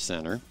Senior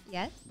Center.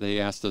 Yes. They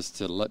asked us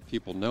to let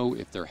people know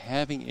if they're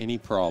having any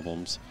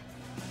problems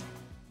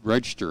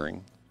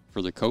registering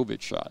for the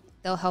COVID shot.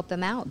 They'll help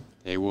them out.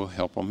 They will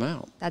help them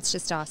out. That's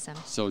just awesome.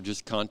 So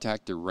just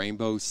contact the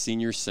Rainbow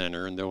Senior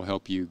Center, and they'll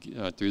help you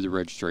through the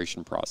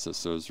registration process.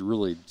 So it's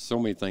really so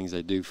many things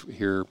they do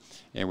here,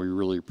 and we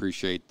really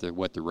appreciate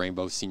what the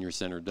Rainbow Senior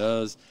Center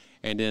does.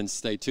 And then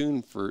stay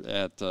tuned for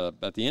at the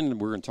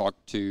end. We're going to talk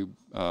to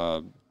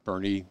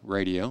Bernie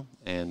Radio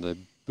and the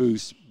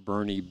Boost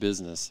Bernie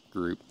Business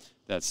Group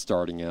that's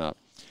starting up.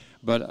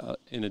 But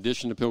in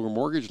addition to Pilgrim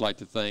Mortgage, I'd like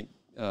to thank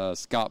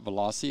Scott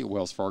Velassi, a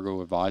Wells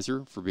Fargo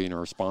advisor, for being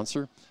our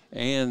sponsor,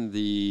 and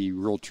the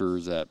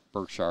realtors at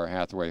Berkshire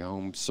Hathaway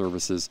Home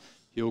Services,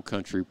 Hill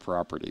Country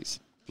Properties.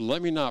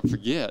 Let me not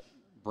forget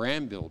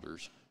Brand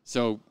Builders.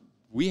 So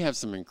we have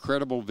some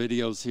incredible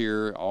videos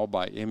here, all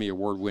by Emmy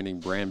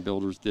Award-winning Brand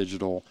Builders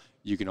Digital.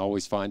 You can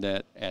always find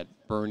that at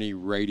Bernie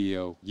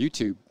Radio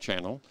YouTube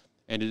channel.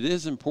 And it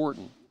is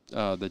important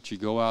that you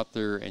go out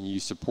there and you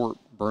support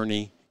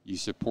Bernie, you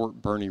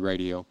support Bernie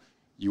Radio.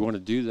 You want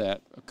to do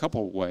that a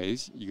couple of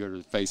ways. You go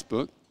to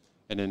Facebook,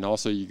 and then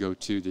also you go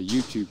to the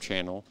YouTube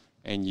channel,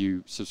 and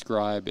you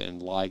subscribe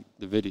and like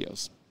the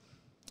videos.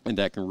 And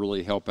that can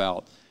really help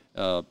out,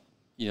 the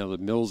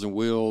Mills and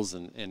Wheels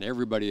and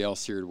everybody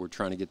else here. We're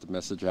trying to get the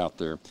message out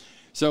there.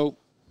 So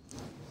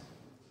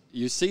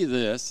you see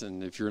this,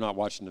 and if you're not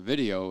watching the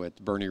video at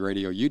the Bernie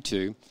Radio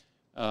YouTube,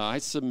 I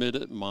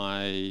submitted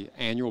my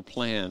annual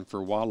plan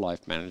for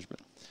wildlife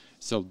management.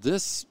 So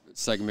this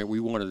segment, we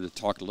wanted to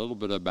talk a little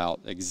bit about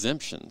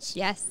exemptions.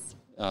 Yes.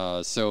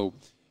 So,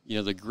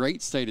 the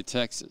great state of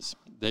Texas,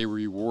 they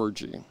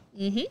reward you.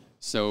 Mm-hmm.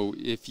 So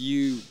if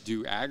you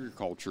do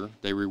agriculture,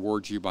 they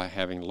reward you by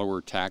having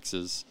lower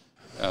taxes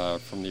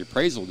from the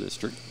appraisal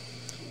district.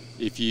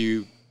 If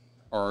you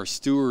are a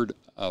steward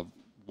of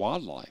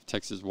wildlife,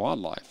 Texas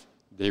wildlife,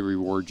 they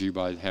reward you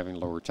by having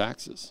lower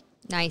taxes.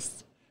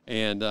 Nice.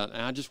 And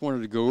I just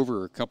wanted to go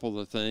over a couple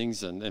of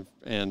things, and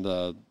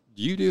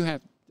you do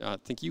have. I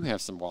think you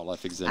have some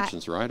wildlife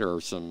exemptions, right? Or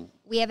some.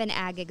 We have an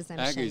ag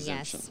exemption. Ag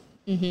exemption.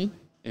 Yes. Mm-hmm.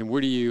 And where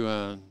do you?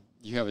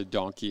 You have a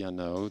donkey, I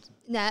know.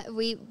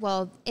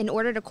 In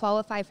order to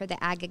qualify for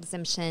the ag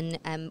exemption,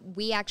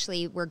 we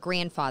actually were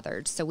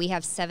grandfathered, so we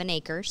have 7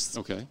 acres.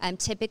 Okay.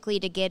 Typically,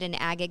 to get an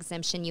ag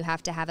exemption, you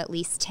have to have at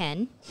least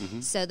 10.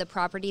 Mm-hmm. So the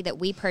property that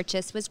we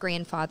purchased was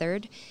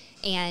grandfathered,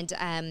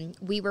 and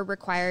we were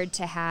required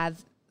to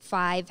have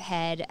 5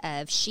 head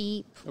of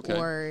sheep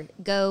or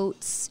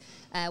goats.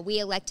 We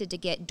elected to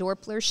get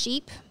Doppler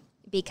sheep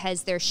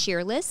because they're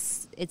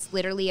shearless. It's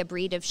literally a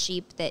breed of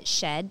sheep that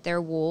shed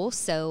their wool,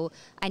 so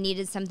I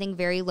needed something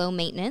very low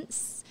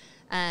maintenance.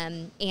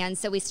 And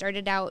so we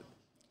started out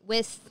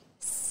with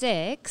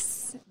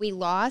 6. We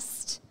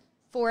lost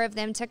 4 of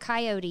them to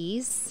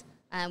coyotes.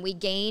 We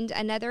gained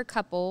another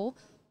couple,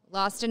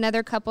 lost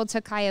another couple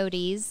to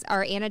coyotes,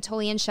 our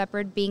Anatolian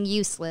Shepherd being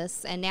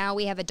useless, and now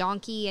we have a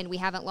donkey, and we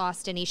haven't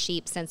lost any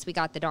sheep since we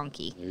got the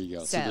donkey. There you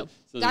go. So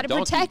the got to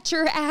donkey, protect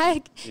your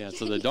ag. Yeah,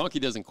 so the donkey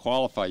doesn't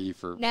qualify you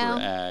for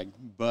ag,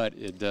 but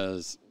it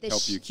does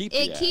help you keep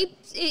the ag.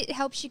 It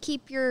helps you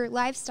keep your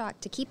livestock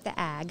to keep the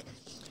ag.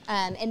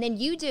 And then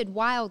you did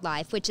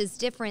wildlife, which is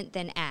different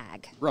than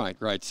ag. Right.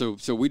 So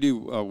we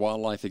do a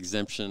wildlife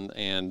exemption,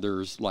 and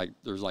there's like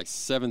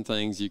 7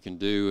 things you can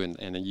do,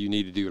 and you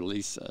need to do at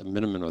least a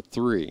minimum of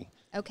 3.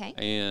 Okay.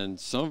 And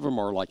some of them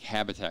are like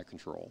habitat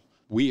control.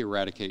 We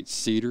eradicate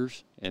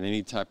cedars and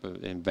any type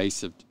of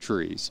invasive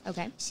trees.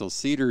 Okay. So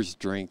cedars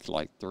drink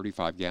like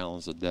 35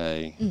 gallons a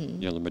day,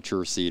 the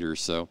mature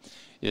cedars. So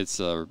it's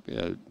to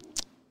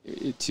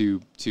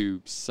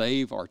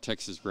save our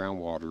Texas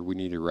groundwater, we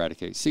need to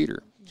eradicate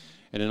cedar.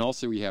 And then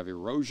also we have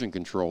erosion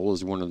control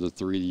is one of the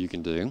 3 that you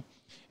can do.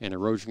 And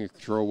erosion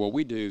control, what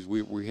we do is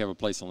we have a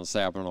place on the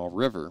Sabinal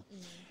River.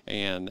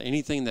 And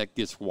anything that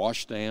gets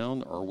washed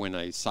down, or when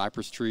a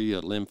cypress tree, a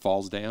limb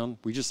falls down,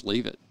 we just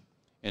leave it.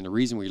 And the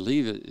reason we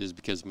leave it is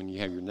because when you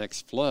have your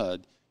next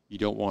flood, you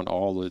don't want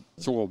all the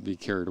soil to be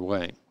carried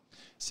away.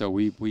 So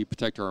we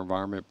protect our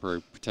environment,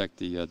 protect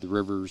the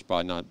rivers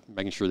by not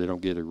making sure they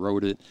don't get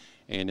eroded.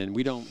 And then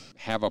we don't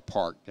have a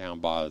park down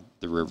by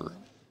the river.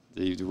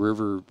 The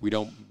river, we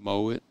don't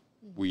mow it,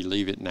 we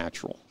leave it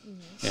natural.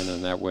 And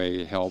then that way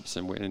it helps.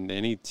 And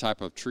any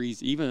type of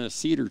trees, even a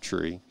cedar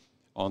tree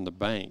on the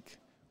bank,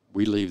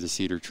 we leave the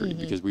cedar tree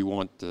because we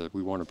want to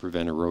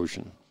prevent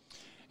erosion.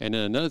 And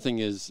then another thing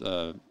is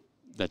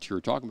that you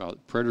were talking about,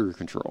 predator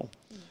control.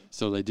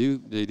 So they do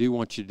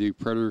want you to do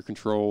predator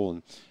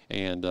control,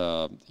 and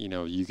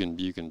you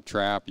can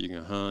trap, you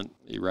can hunt,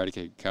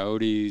 eradicate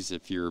coyotes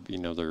if they're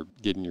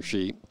getting your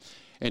sheep.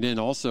 And then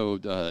also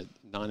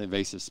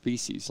non-invasive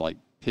species like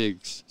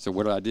pigs. So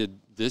what I did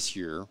this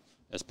year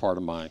as part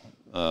of my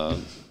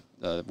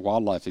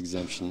wildlife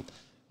exemption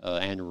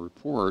annual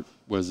report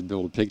was to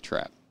build a pig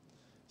trap.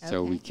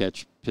 So we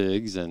catch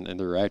pigs, and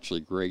they're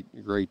actually great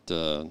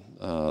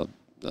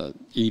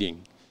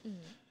eating.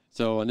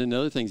 So, and then the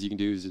other things you can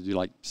do is to do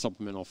like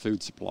supplemental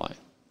food supply,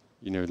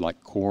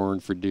 like corn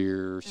for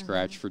deer,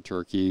 scratch for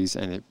turkeys,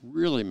 and it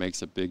really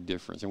makes a big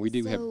difference. And we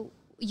do have.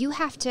 You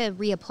have to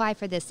reapply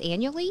for this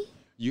annually?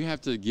 You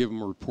have to give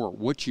them a report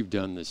what you've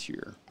done this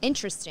year.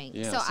 Interesting.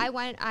 Yeah, so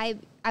I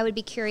would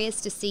be curious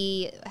to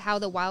see how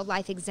the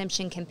wildlife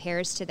exemption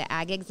compares to the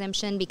ag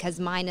exemption, because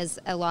mine is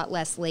a lot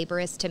less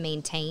laborious to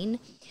maintain.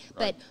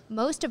 But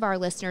most of our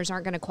listeners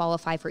aren't going to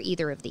qualify for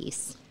either of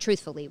these,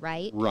 truthfully,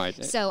 right? Right.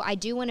 So I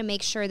do want to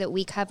make sure that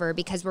we cover,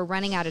 because we're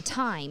running out of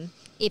time,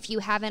 if you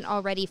haven't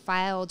already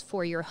filed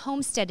for your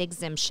homestead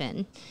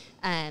exemption,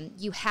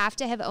 you have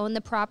to have owned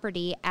the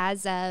property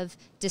as of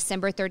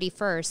December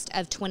 31st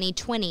of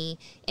 2020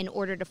 in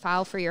order to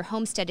file for your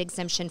homestead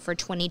exemption for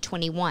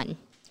 2021.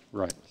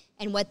 Right.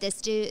 And what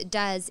this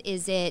does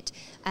is it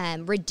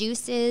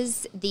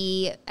reduces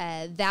the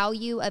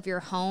value of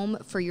your home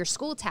for your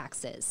school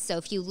taxes. So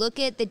if you look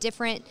at the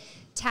different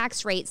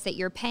tax rates that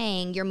you're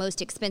paying, your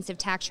most expensive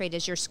tax rate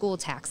is your school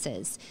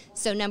taxes.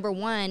 So number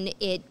one,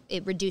 it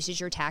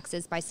reduces your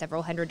taxes by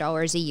several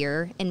 $100s a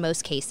year in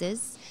most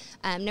cases.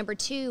 Number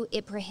two,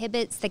 it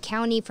prohibits the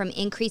county from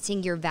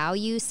increasing your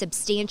value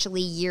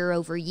substantially year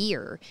over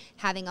year,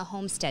 having a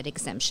homestead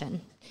exemption.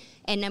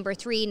 And number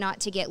three, not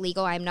to get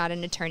legal, I'm not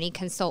an attorney,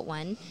 consult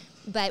one,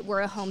 but we're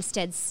a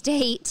homestead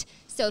state.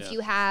 So if you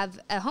have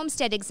a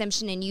homestead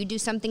exemption and you do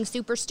something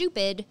super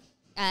stupid,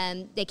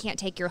 they can't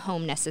take your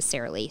home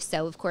necessarily.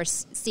 So, of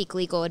course, seek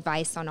legal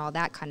advice on all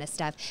that kind of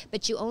stuff.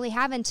 But you only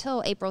have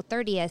until April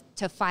 30th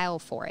to file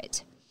for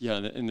it. Yeah,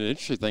 and the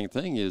interesting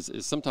thing is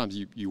sometimes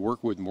you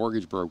work with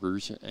mortgage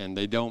brokers and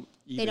they don't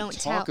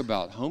talk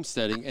about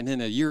homesteading, and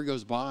then a year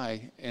goes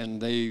by and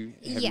they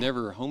have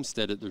never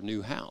homesteaded their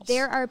new house.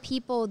 There are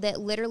people that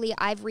literally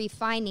I've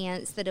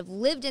refinanced that have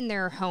lived in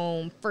their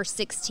home for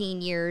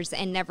 16 years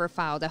and never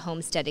filed a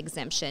homestead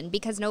exemption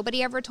because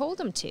nobody ever told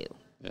them to.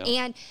 Yeah.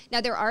 And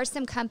now there are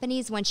some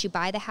companies, once you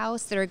buy the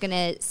house, that are going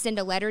to send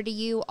a letter to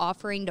you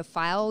offering to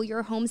file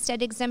your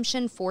homestead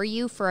exemption for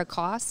you for a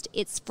cost.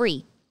 It's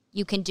free.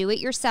 You can do it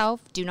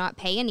yourself. Do not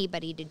pay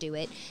anybody to do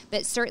it,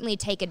 but certainly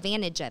take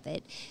advantage of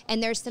it.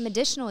 And there's some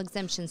additional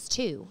exemptions,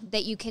 too,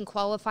 that you can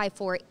qualify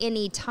for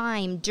any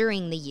time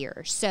during the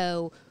year.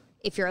 So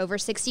if you're over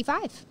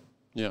 65,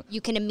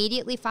 you can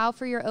immediately file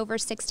for your over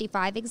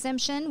 65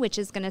 exemption, which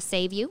is going to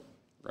save you.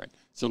 Right.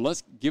 So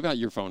let's give out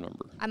your phone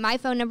number. My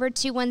phone number,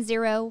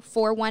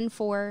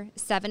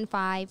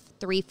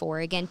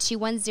 210-414-7534. Again,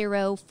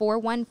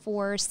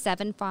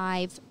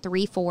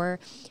 210-414-7534.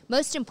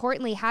 Most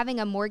importantly, having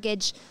a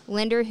mortgage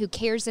lender who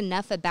cares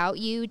enough about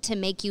you to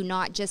make you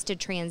not just a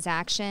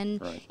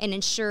transaction and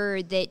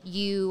ensure that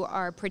you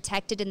are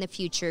protected in the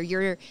future.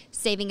 You're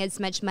saving as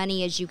much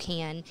money as you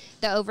can.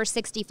 The over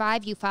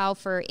 65, you file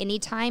for any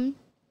time.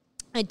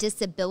 a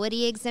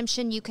disability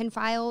exemption you can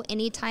file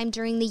anytime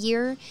during the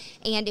year.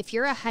 And if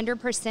you're a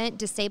 100%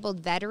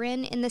 disabled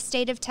veteran in the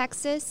state of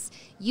Texas,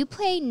 you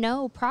pay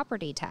no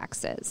property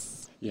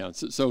taxes. Yeah,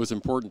 so it's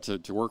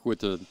important to work with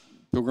the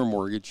Pilgrim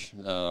Mortgage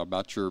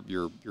about your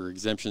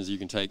exemptions you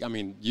can take. I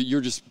mean,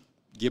 you're just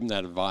giving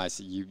that advice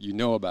that you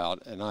know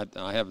about. And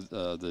I have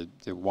the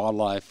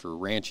wildlife for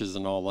ranches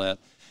and all that.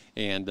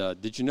 And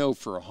did you know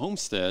for a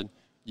homestead,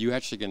 you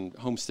actually can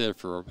homestead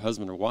for a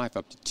husband or wife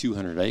up to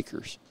 200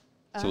 acres.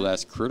 So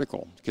that's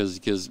critical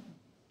because,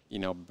 you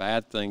know,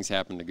 bad things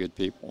happen to good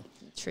people.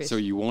 Truth. So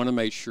you want to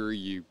make sure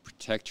you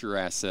protect your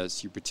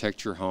assets, you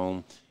protect your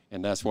home,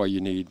 and that's why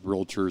you need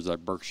realtors like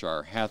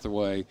Berkshire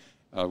Hathaway,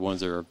 ones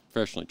that are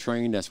professionally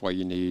trained. That's why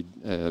you need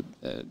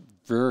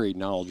very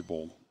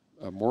knowledgeable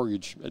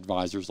mortgage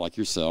advisors like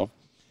yourself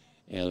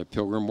and a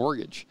Pilgrim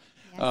Mortgage.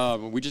 Yes.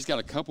 We just got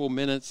a couple of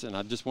minutes, and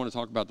I just want to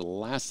talk about the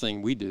last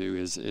thing we do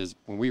is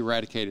when we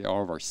eradicated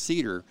all of our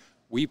cedar,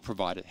 we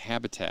provided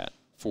habitat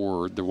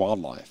for the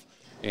wildlife.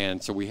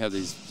 And so we have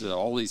these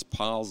all these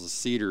piles of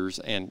cedars,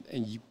 and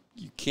you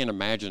can't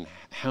imagine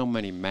how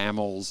many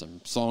mammals and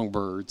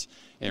songbirds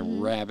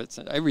and rabbits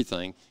and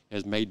everything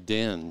has made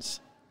dens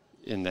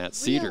in that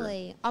cedar.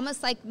 Really?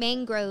 Almost like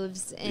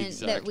mangroves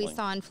that we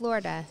saw in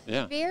Florida.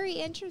 Yeah. Very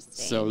interesting.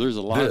 So there's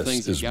a lot of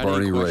things. This is got any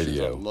Bernie questions?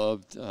 Radio. I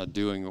loved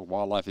doing a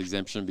wildlife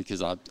exemption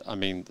because I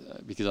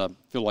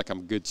feel like I'm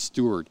a good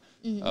steward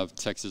of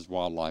Texas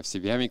wildlife. So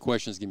if you have any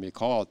questions, give me a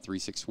call at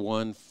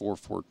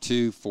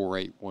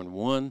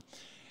 361-442-4811.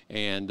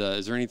 And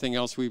is there anything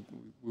else we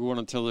want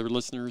to tell our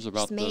listeners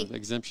about the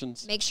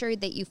exemptions? Make sure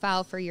that you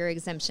file for your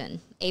exemption.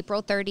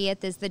 April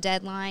 30th is the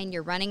deadline.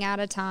 You're running out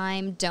of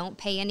time. Don't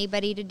pay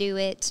anybody to do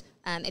it.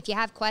 If you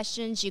have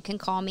questions, you can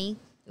call me.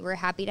 We're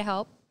happy to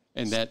help.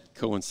 And that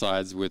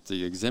coincides with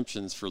the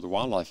exemptions for the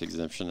wildlife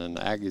exemption and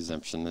the ag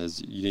exemption.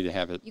 Is you need to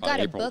have it. You by got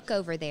April. a book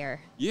over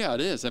there. Yeah,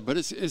 it is. But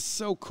it's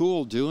so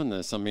cool doing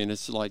this. I mean,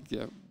 it's like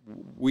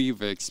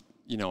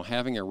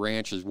having a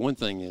ranch is one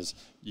thing. Is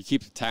you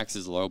keep the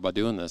taxes low by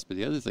doing this, but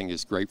the other thing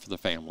is great for the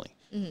family.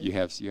 Mm-hmm. You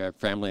have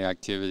family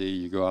activity.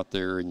 You go out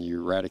there and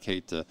you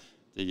eradicate the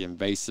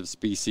invasive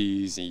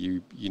species, and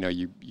you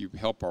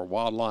help our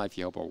wildlife.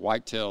 You help our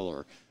whitetail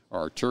or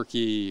our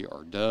turkey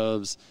or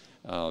doves.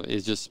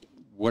 It's just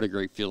what a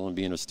great feeling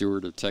being a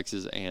steward of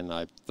Texas, and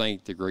I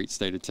thank the great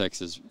state of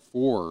Texas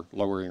for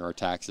lowering our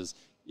taxes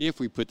if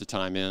we put the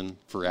time in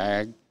for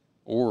ag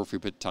or if we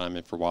put time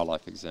in for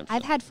wildlife exemption.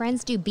 I've had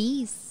friends do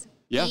bees.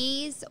 Yeah.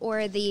 Bees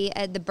or the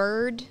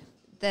bird,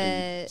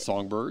 the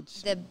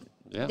songbirds.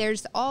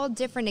 There's all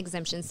different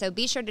exemptions, so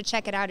be sure to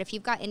check it out if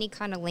you've got any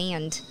kind of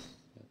land.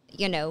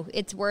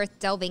 It's worth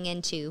delving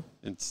into.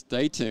 And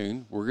stay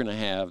tuned. We're going to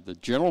have the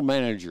general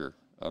manager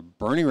of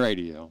Bernie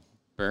Radio,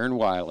 Baron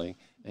Wiley,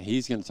 and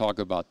he's going to talk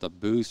about the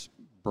Boost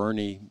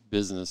Bernie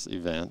business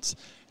events.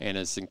 And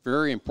it's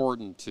very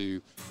important to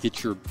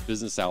get your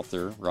business out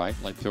there, right?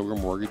 Like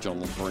Pilgrim Mortgage on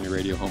the Bernie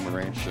Radio Home and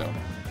Ranch Show.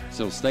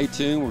 So stay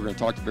tuned. We're going to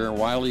talk to Baron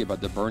Wiley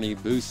about the Bernie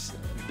Boost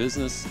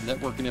business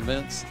networking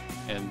events.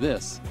 And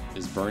this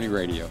is Bernie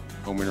Radio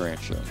Home and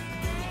Ranch Show.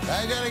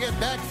 I got to get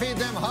back, feed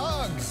them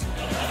hogs.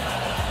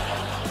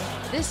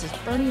 This is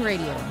Bernie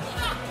Radio.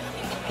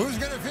 Who's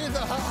going to feed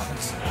the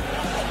hogs?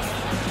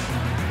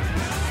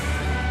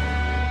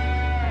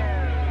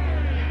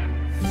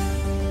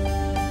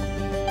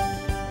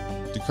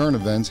 Do current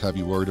events have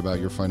you worried about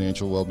your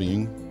financial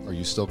well-being? Are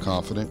you still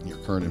confident in your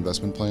current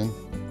investment plan?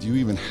 Do you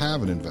even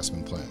have an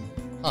investment plan?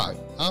 Hi,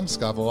 I'm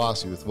Scott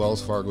Velasi with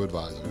Wells Fargo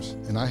Advisors,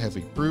 and I have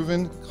a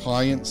proven,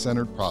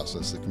 client-centered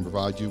process that can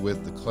provide you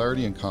with the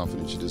clarity and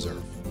confidence you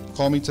deserve.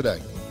 Call me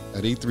today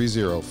at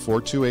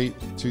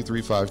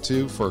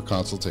 830-428-2352 for a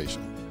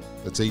consultation.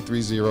 That's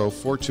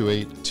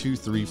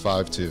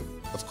 830-428-2352.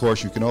 Of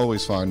course, you can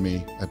always find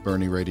me at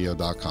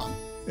BernieRadio.com.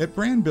 At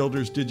Brand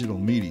Builders Digital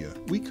Media,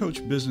 we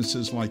coach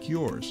businesses like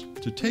yours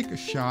to take a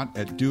shot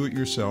at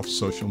do-it-yourself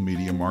social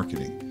media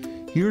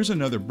marketing. Here's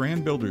another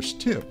Brand Builders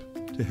tip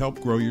to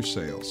help grow your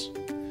sales.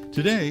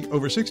 Today,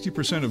 over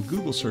 60% of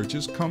Google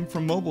searches come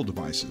from mobile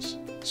devices.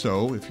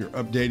 So, if you're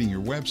updating your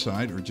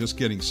website or just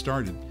getting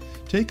started,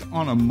 take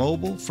on a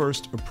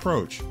mobile-first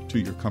approach to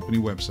your company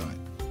website.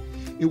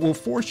 It will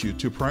force you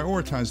to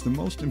prioritize the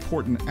most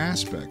important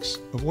aspects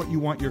of what you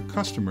want your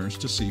customers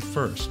to see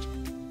first.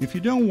 If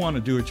you don't want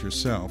to do it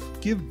yourself,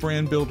 give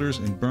Brand Builders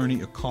and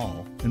Bernie a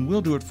call, and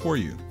we'll do it for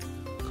you.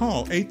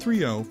 Call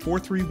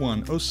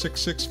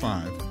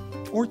 830-431-0665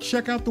 or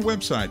check out the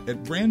website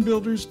at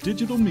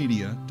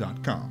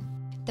brandbuildersdigitalmedia.com.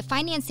 The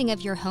financing of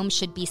your home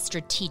should be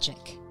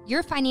strategic.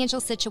 Your financial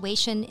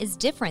situation is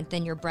different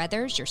than your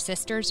brothers, your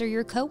sisters, or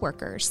your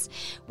coworkers.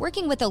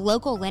 Working with a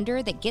local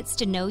lender that gets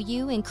to know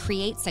you and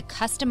creates a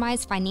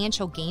customized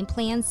financial game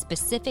plan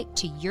specific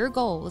to your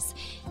goals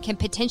can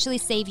potentially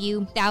save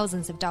you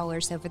thousands of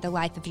dollars over the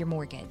life of your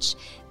mortgage.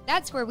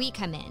 That's where we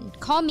come in.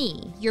 Call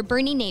me, your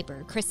Bernie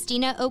neighbor,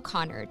 Christina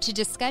O'Connor, to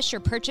discuss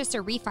your purchase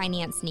or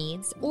refinance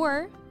needs,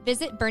 or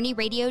Visit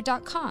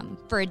BernieRadio.com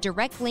for a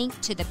direct link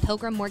to the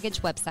Pilgrim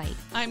Mortgage website.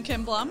 I'm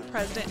Kim Blum,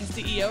 President and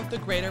CEO of the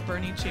Greater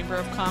Bernie Chamber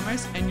of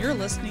Commerce, and you're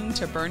listening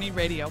to Bernie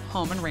Radio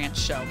Home and Ranch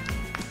Show.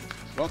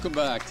 Welcome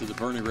back to the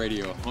Bernie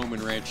Radio Home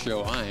and Ranch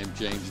Show. I am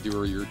James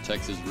Dewar, your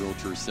Texas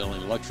realtor,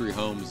 selling luxury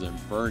homes in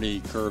Bernie,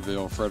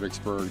 Kerrville,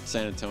 Fredericksburg,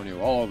 San Antonio,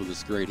 all over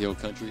this great hill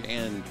country,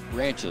 and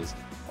ranches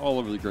all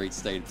over the great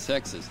state of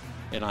Texas.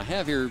 And I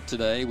have here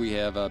today, we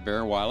have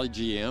Baron Wiley,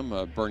 GM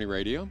of Bernie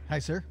Radio. Hi,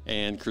 sir.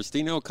 And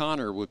Christina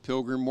O'Connor with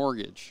Pilgrim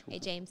Mortgage. Hey,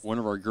 James. One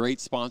of our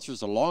great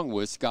sponsors, along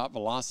with Scott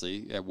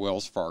Velassi at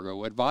Wells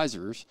Fargo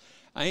Advisors,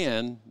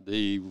 and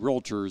the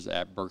realtors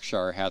at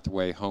Berkshire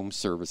Hathaway Home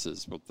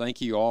Services. Well,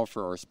 thank you all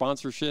for our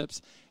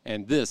sponsorships,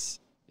 and this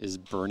is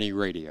Bernie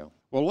Radio.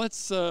 Well,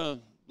 let's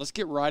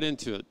get right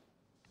into it.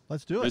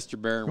 Let's do it. Mr.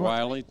 Baron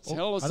Wiley,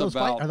 tell us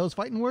about... Are those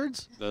fighting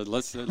words? I'll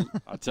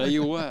tell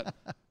you what,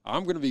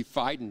 I'm going to be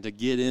fighting to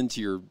get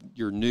into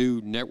your new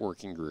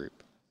networking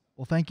group.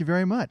 Well, thank you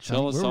very much.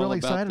 We're really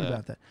excited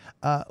about that.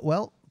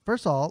 Well,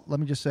 first of all, let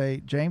me just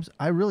say, James,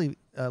 I really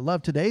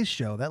love today's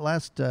show. That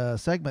last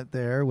segment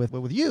there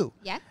with you.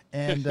 Yeah.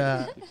 And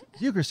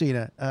you,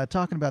 Christina,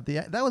 talking about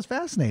that was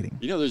fascinating.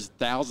 You know, there's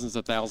thousands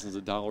of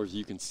dollars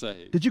you can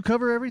save. Did you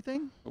cover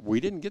everything? We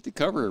didn't get to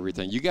cover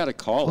everything. You got to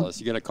call us.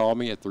 You got to call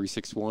me at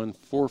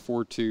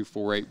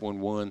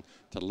 361-442-4811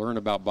 to learn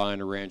about buying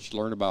a ranch,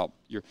 learn about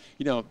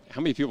how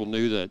many people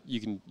knew that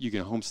you can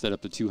homestead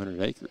up to 200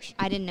 acres?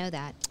 I didn't know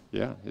that.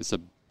 Yeah, it's a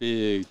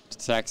big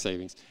tax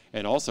savings.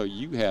 And also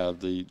you have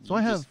the... So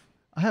I have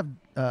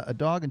a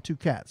dog and 2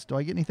 cats. Do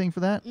I get anything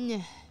for that?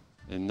 No.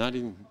 And not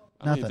even...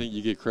 I don't even think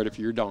you get credit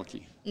for your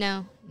donkey.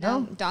 No.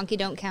 Donkey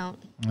don't count.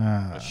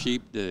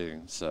 Sheep do.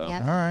 So.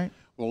 Yep. All right.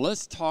 Well,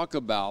 let's talk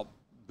about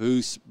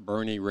Boost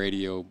Bernie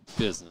Radio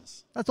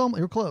business. That's all.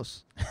 You're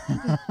close.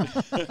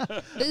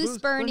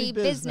 Boost Bernie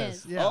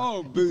business. Yeah.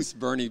 Oh, Boost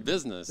Bernie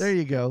business. There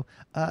you go.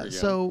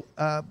 So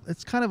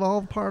it's kind of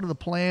all part of the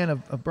plan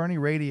of Bernie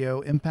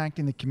Radio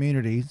impacting the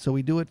community. So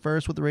we do it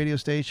first with the radio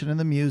station and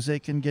the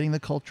music and getting the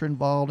culture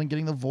involved and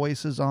getting the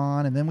voices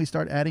on. And then we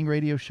start adding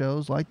radio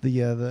shows like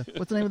the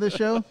what's the name of this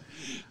show?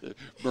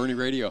 Bernie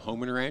Radio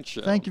Home and Ranch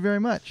Show. Thank you very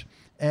much.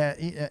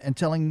 And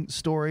telling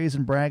stories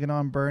and bragging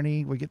on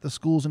Bernie. We get the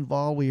schools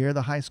involved. We hear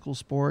the high school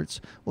sports.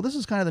 Well, this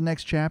is kind of the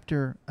next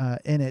chapter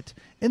in it,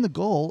 in the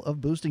goal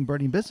of boosting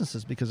Bernie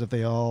businesses, because if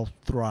they all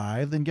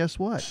thrive, then guess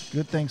what?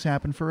 Good things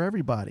happen for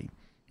everybody.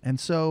 And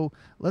so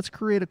let's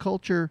create a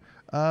culture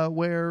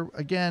where,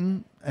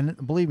 again, and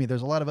believe me,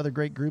 there's a lot of other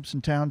great groups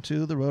in town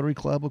too. The Rotary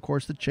Club, of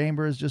course, the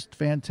Chamber is just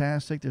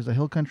fantastic. There's a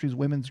Hill Country's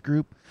women's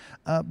group.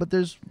 But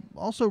there's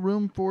also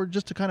room for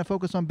just to kind of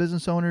focus on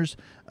business owners,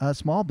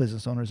 small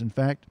business owners, in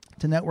fact,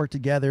 to network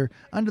together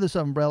under this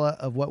umbrella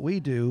of what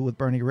we do with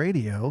Bernie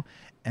Radio.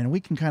 And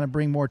we can kind of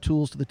bring more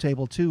tools to the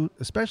table too,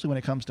 especially when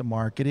it comes to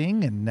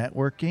marketing and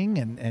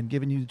networking and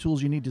giving you the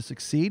tools you need to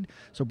succeed.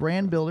 So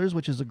Brand Builders,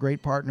 which is a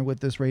great partner with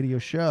this radio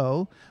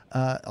show,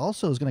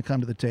 also is going to come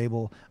to the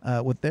table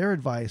with their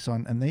advice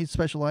on, and they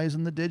specialize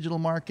in the digital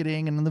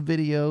marketing and in the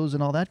videos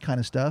and all that kind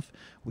of stuff.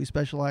 We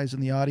specialize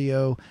in the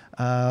audio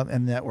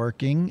and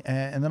networking,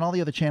 and then all the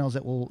other channels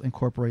that we'll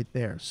incorporate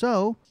there.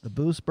 So the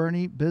Boost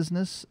Bernie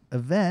Business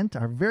event,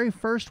 our very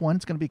first one,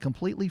 it's going to be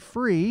completely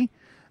free.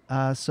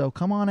 So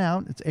come on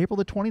out. It's April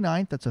the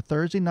 29th. That's a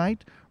Thursday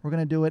night. We're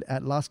going to do it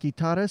at Las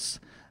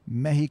Guitarras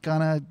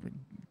Mexicana,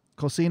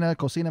 Cocina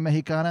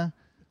Mexicana.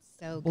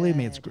 So good. Believe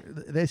me,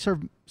 they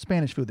serve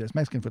Spanish food there. It's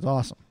Mexican food. It's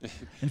awesome.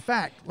 In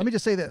fact, let me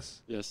just say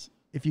this. Yes.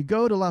 If you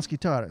go to Las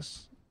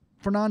Guitarras,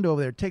 Fernando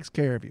over there takes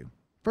care of you.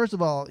 First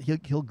of all,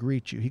 he'll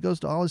greet you. He goes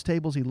to all his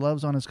tables. He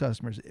loves on his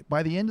customers.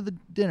 By the end of the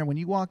dinner, when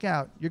you walk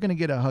out, you're going to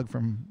get a hug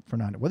from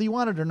Fernando, whether you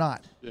want it or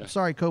not. Yeah.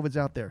 Sorry, COVID's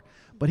out there.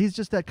 But he's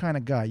just that kind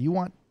of guy. You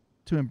want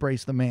to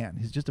embrace the man.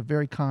 He's just a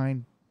very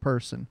kind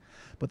person.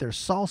 But their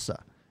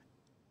salsa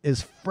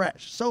is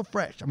fresh, so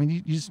fresh. I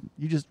mean,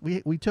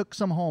 we took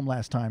some home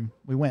last time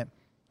we went,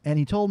 and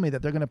he told me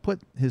that they're going to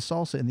put his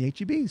salsa in the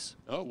HEBs.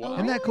 Oh, wow.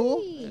 Isn't that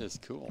cool? That is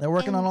cool. They're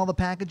working on all the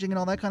packaging and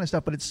all that kind of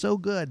stuff, but it's so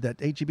good that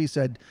HEB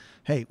said,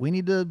 hey, we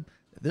need to,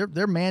 they're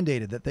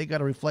mandated that they got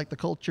to reflect the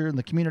culture and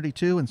the community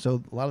too, and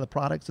so a lot of the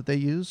products that they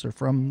use are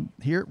from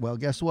here. Well,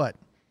 guess what?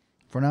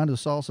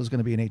 Fernando's Salsa is going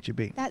to be an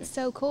HEB. That's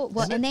so cool.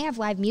 Well, and they have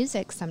live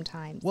music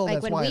sometimes. Well, like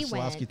that's when why we it's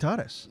went, Las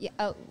Guitarras.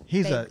 Yeah,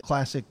 he's a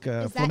classic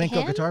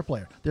flamenco guitar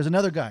player. There's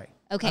another guy.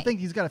 Okay. I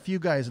think he's got a few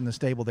guys in the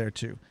stable there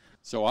too.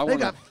 So they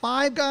got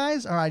 5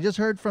 guys? All right, I just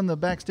heard from the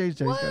backstage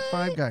there. He's got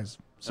 5 guys.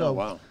 So oh,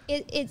 wow.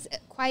 It's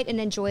quite an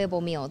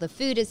enjoyable meal. The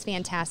food is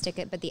fantastic,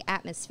 but the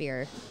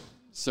atmosphere.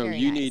 So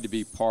you need to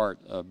be part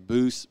of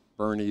Boost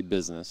Bernie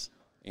Business.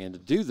 And to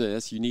do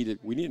this, we need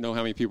to know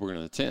how many people are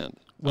going to attend.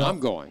 Well,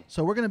 I'm going.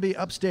 So we're going to be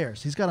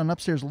upstairs. He's got an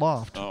upstairs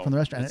loft from the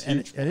restaurant.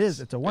 And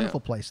it's a wonderful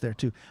place there,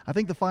 too. I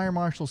think the fire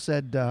marshal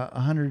said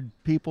 100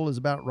 people is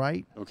about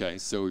right. Okay,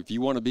 so if you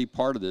want to be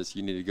part of this,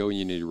 you need to go and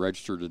you need to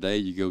register today.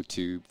 You go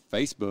to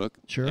Facebook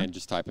and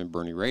just type in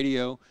Bernie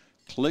Radio.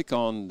 Click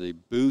on the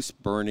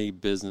Boost Bernie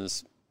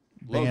Business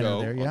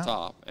logo there, on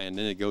top, and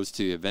then it goes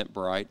to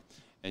Eventbrite.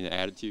 and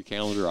add it to your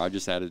calendar. I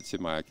just added it to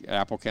my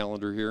Apple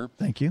calendar here.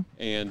 Thank you.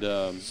 And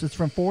so it's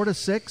from 4 to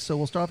 6, so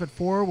we'll start off at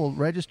 4. We'll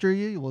register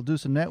you. We'll do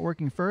some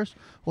networking first.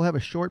 We'll have a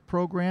short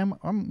program.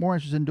 I'm more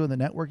interested in doing the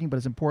networking, but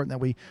it's important that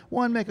we,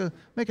 one, make an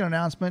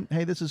announcement.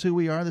 Hey, this is who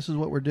we are. This is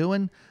what we're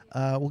doing.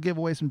 We'll give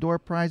away some door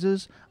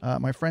prizes.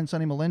 My friend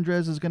Sonny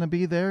Melendrez is going to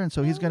be there, and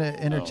so he's going to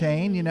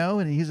entertain,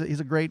 and he's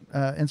a great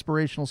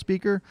inspirational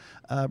speaker.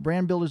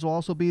 Brand builders will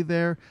also be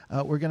there.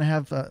 We're going to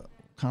have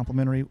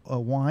complimentary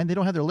wine. They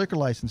don't have their liquor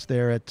license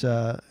there at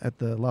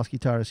the Las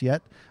Guitarras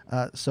yet,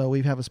 so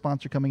we have a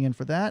sponsor coming in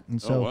for that,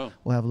 and so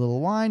we'll have a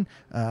little wine.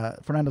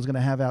 Fernando's going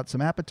to have out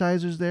some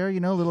appetizers there,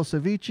 little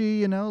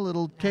ceviche,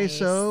 little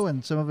queso,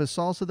 and some of his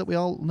salsa that we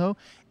all know.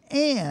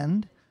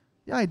 And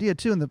the idea,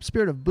 too, in the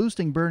spirit of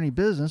boosting Bernie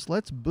business,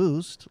 let's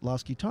boost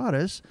Las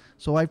Guitarras.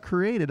 So I've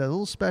created a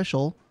little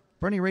special,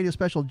 Bernie Radio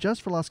special,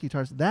 just for Las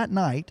Guitarras that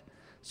night.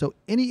 So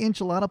any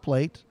enchilada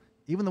plate,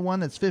 even the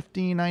one that's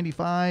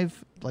 $15.95,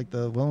 like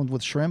the one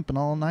with shrimp and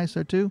all nice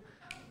there too,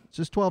 it's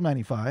just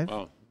 $12.95.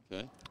 Oh,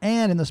 okay.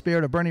 And in the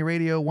spirit of Bernie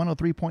Radio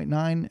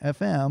 103.9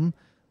 FM,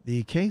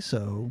 the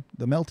queso,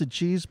 the melted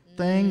cheese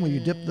thing, when you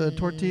dip the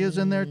tortillas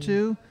in there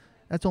too,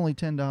 that's only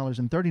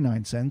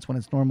 $10.39 when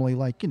it's normally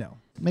like,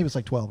 maybe it's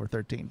like 12 or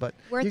 13. But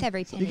worth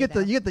every penny.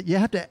 You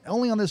have to,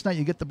 only on this night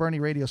you get the Bernie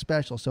Radio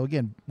special. So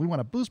again, we want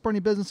to boost Bernie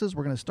businesses.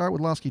 We're going to start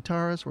with Las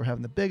Guitarras. We're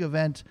having the big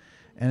event,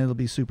 and it'll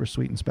be super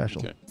sweet and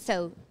special. Okay.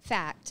 So,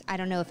 fact, I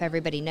don't know if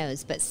everybody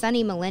knows, but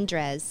Sonny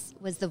Melendrez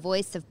was the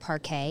voice of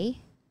Parquet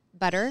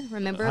Butter.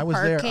 Remember I was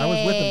Parquet?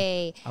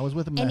 There. I was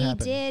with him. And that he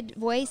happened. did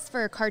voice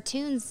for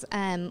cartoons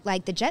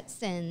like the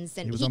Jetsons.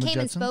 And he came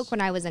and spoke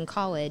when I was in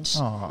college.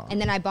 Aww. And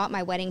then I bought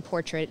my wedding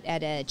portrait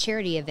at a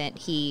charity event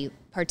he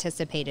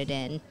participated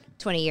in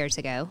 20 years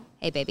ago.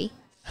 Hey, baby.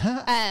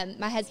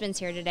 My husband's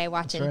here today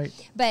watching. That's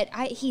right.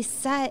 But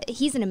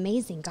he's an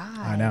amazing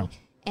guy. I know.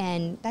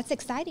 And that's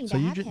exciting So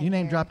to have you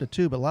name dropped it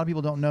too, but a lot of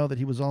people don't know that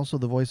he was also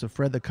the voice of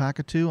Fred the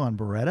Cockatoo on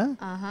Beretta.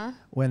 Uh-huh.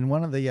 When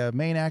one of the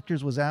main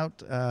actors was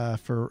out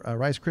for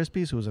Rice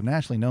Krispies, who was a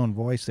nationally known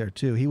voice there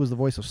too. He was the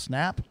voice of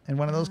Snap in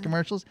one of those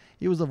commercials.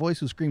 He was the voice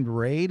who screamed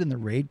Raid in the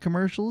Raid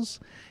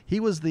commercials. He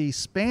was the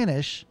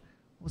Spanish,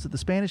 He was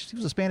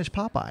a Spanish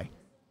Popeye.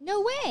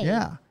 No way.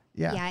 Yeah.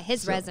 Yeah,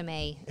 his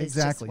resume is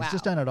exactly. just, wow. He's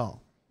just done it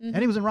all. Mm-hmm.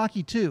 And he was in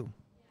Rocky 2.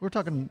 We're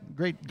talking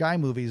great guy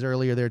movies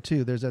earlier there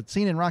too. There's that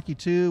scene in Rocky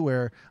 2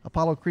 where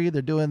Apollo Creed,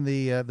 they're doing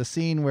the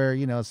scene where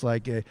it's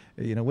like what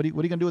are you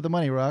gonna do with the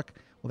money, Rock?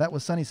 Well, that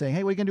was Sonny saying,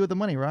 "Hey, what are you gonna do with the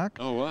money, Rock?"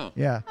 Oh wow.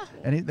 Yeah,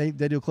 and they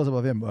do a close up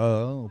of him.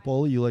 Oh,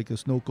 Paulie, you like a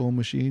snow cone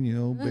machine,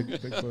 big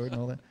bird and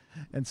all that.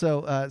 And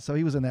so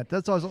he was in that.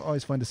 That's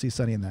always fun to see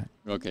Sonny in that.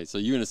 Okay, so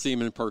you're going to see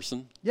him in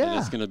person. Yeah. And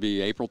it's going to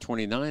be April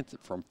 29th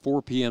from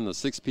 4 p.m. to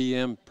 6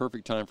 p.m.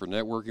 Perfect time for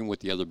networking with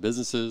the other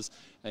businesses.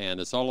 And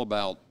it's all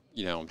about,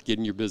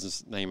 getting your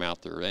business name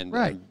out there and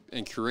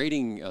and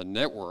creating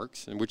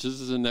networks, and which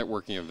is a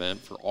networking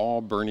event for all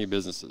Bernie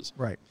businesses.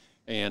 Right.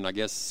 And I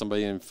guess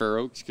somebody in Fair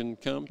Oaks can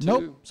come too.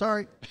 Nope,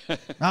 sorry.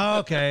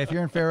 Okay, if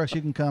you're in Fair Oaks,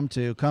 you can come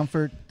too.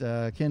 Comfort,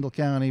 Kendall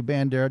County,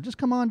 Bandera, just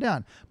come on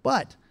down.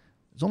 But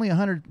there's only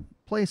 100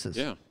 places,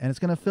 and it's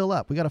going to fill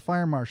up. We got a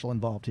fire marshal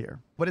involved here,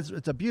 but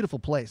it's a beautiful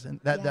place, and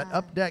that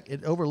up deck,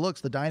 it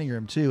overlooks the dining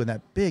room too, and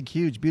that big,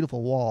 huge,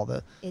 beautiful wall.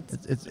 It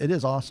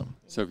is awesome.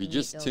 So if you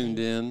just tuned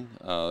in,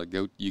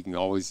 you can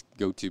always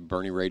go to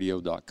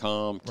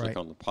BernieRadio.com, click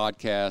on the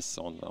podcasts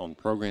on the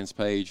programs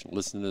page, and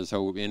listen to this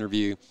whole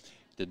interview.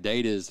 The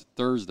date is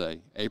Thursday,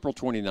 April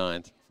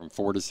 29th from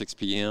 4 to 6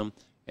 p.m.,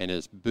 and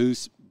it's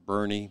Boost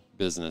Bernie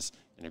Business.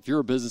 And if you're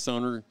a business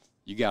owner,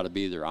 you got to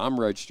be there. I'm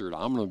registered.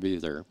 I'm going to be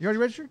there. You already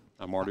registered?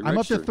 I'm already I'm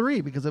registered. up to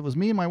 3 because it was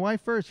me and my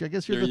wife first. I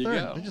guess you're the third.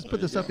 Go. I just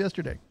put this up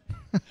yesterday.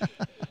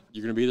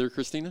 You're going to be there,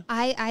 Christina?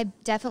 I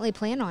definitely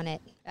plan on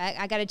it.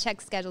 I got to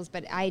check schedules,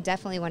 but I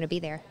definitely want to be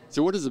there.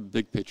 So what is the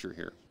big picture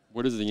here?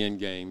 What is the end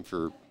game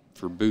for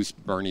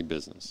Boost Bernie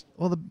Business?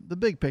 Well, the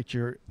big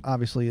picture,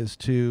 obviously, is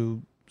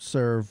to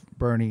serve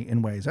Bernie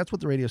in ways. That's what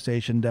the radio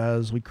station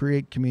does. We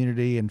create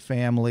community and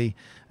family.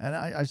 And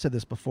I've said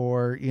this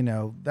before,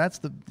 that's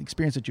the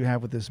experience that you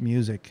have with this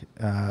music,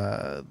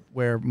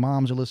 where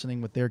moms are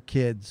listening with their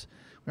kids.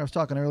 I was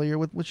talking earlier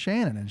with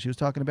Shannon, and she was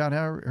talking about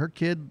how her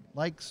kid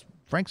likes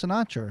Frank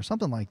Sinatra or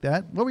something like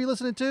that. What were you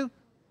listening to?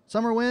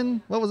 Summer Wind?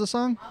 What was the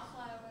song?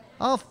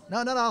 I'll Fly Away.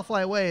 No, not I'll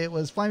Fly Away. It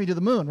was Fly Me to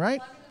the Moon, right?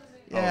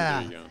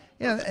 Yeah. Oh, there you go.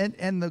 Yeah,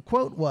 and the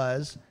quote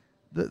was,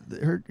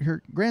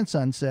 her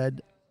grandson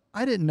said,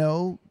 "I didn't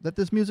know that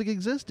this music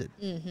existed."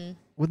 Mm-hmm.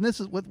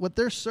 What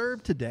they're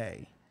served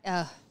today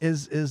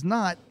is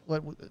not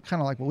what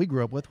kind of like what we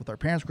grew up with our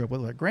parents grew up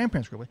with our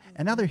grandparents grew up with,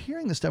 and now they're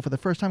hearing this stuff for the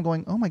first time,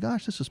 going, "Oh my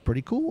gosh, this is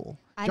pretty cool.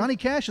 Johnny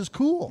Cash is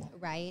cool."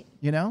 Right.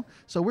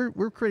 So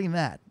we're creating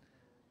that.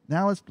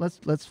 Now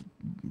let's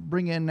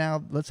bring in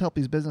let's help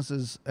these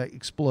businesses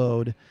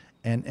explode.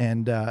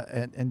 And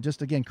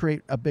just again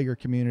create a bigger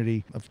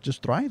community of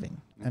just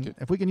thriving. And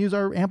if we can use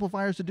our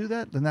amplifiers to do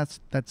that, then that's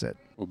it.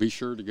 Well, be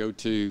sure to go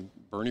to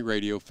Bernie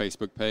Radio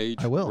Facebook page.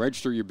 I will.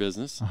 Register your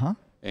business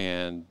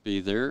and be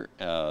there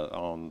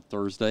on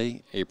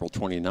Thursday, April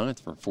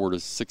 29th from 4 to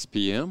 6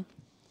 p.m.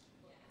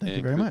 Thank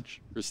you very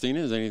much. Christina,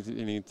 is there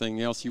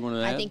anything else you want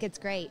to add? I think it's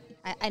great.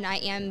 And I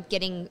am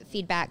getting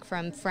feedback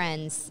from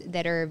friends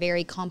that are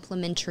very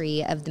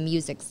complimentary of the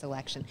music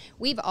selection.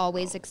 We've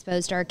always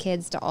exposed our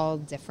kids to all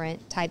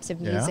different types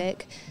of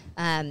music,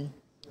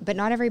 but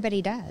not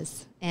everybody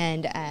does.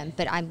 And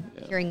but I'm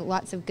hearing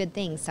lots of good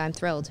things, so I'm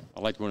thrilled.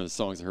 I liked one of the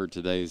songs I heard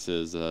today. It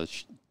says,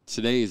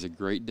 today is a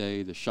great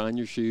day to shine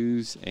your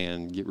shoes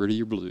and get rid of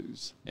your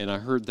blues. And I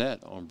heard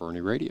that on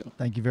Bernie Radio.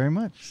 Thank you very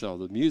much. So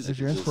the music is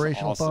your just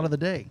inspirational awesome. thought of the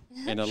day.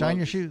 And Shine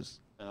your shoes.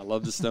 And I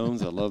love the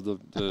Stones. I love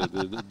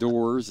the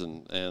Doors.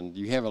 And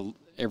you have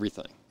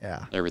everything.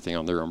 Yeah. Everything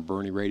on there on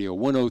Bernie Radio,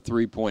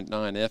 103.9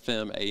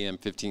 FM, AM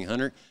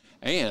 1500.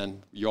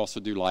 And you also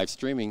do live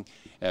streaming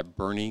at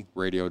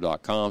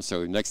BernieRadio.com.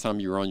 So next time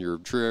you're on your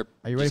trip,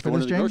 Are you ready just for go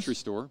this, to the James? grocery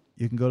store.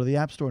 You can go to the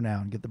App Store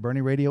now and get the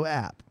Bernie Radio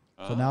app.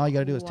 So now all you got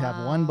to do is tap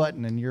one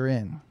button and you're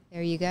in.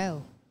 There you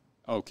go.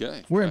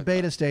 Okay. We're in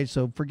beta stage,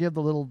 so forgive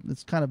the little,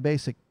 it's kind of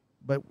basic,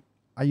 but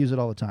I use it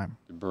all the time.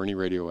 The Bernie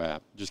Radio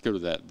app. Just go to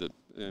that. Just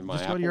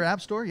go to your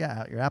App Store,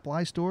 your Apple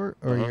iStore,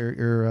 or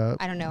your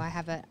I don't know. I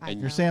have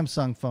your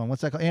Samsung phone.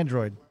 What's that called?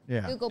 Android.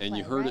 Yeah. Google Play, and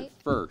you heard it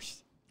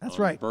first. That's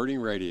on right. Bernie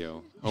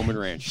Radio, Home and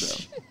Ranch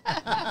Show.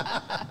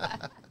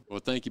 Well,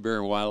 thank you,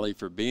 Baron Wiley,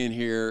 for being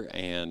here,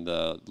 and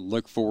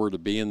look forward to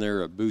being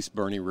there at Boost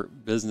Bernie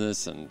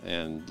Business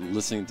and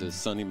listening to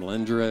Sonny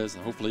Melendrez.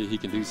 And hopefully he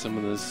can do some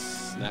of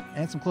this.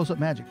 And some close-up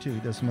magic, too.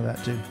 He does some of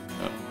that, too.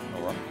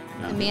 All right.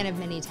 A man of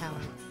many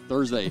talents.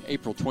 Thursday,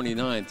 April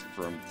 29th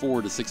from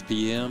 4 to 6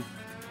 p.m.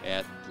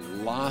 at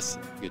Las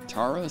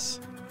Guitarras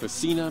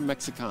Cocina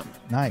Mexicana.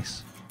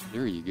 Nice.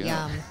 There you go.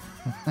 Yum.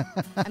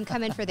 I'm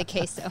coming for the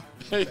queso.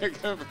 You're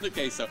coming for the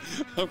queso.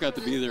 I've got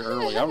to be there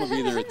early. I'm going to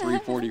be there at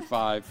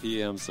 3:45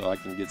 p.m. so I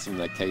can get some of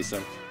that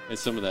queso and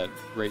some of that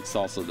great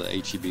salsa that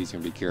HEB is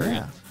going to be carrying.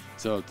 Yeah.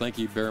 So thank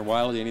you, Baron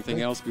Wiley.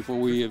 Anything else before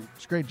we...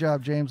 It's a great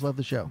job, James. Love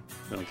the show.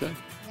 Okay.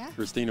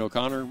 Christine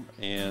O'Connor,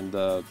 and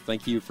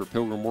thank you for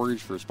Pilgrim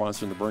Mortgage for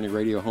sponsoring the Bernie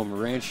Radio Home and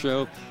Ranch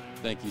Show.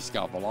 Thank you,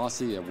 Scott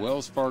Velassi at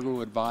Wells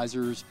Fargo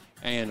Advisors,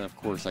 and of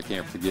course, I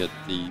can't forget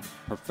the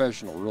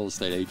professional real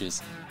estate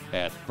agents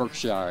at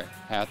Berkshire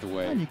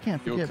Hathaway. And you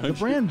can't Hill forget the Country.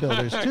 brand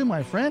builders, too,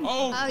 my friend.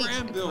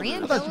 Brand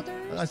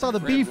builders. I saw the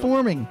bee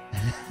forming.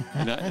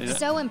 I'm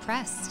so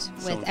impressed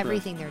with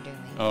everything they're doing.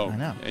 Oh, I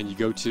know. And you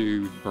go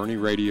to Bernie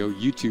Radio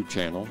YouTube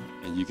channel,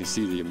 and you can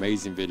see the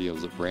amazing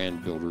videos that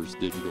Brand Builders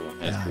Digital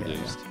has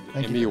produced.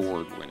 Thank Emmy you.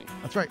 Award winning.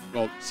 That's right.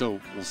 Well, so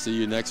we'll see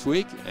you next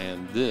week,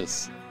 and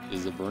this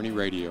is the Bernie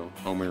Radio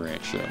Home and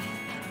Ranch Show.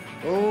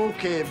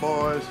 Okay,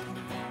 boys.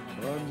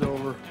 Run's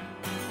over.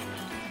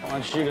 I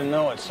want you to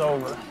know it's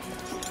over.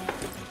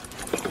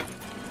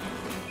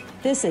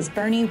 This is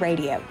Bernie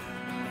Radio.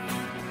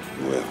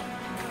 Well,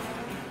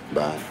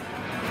 bye.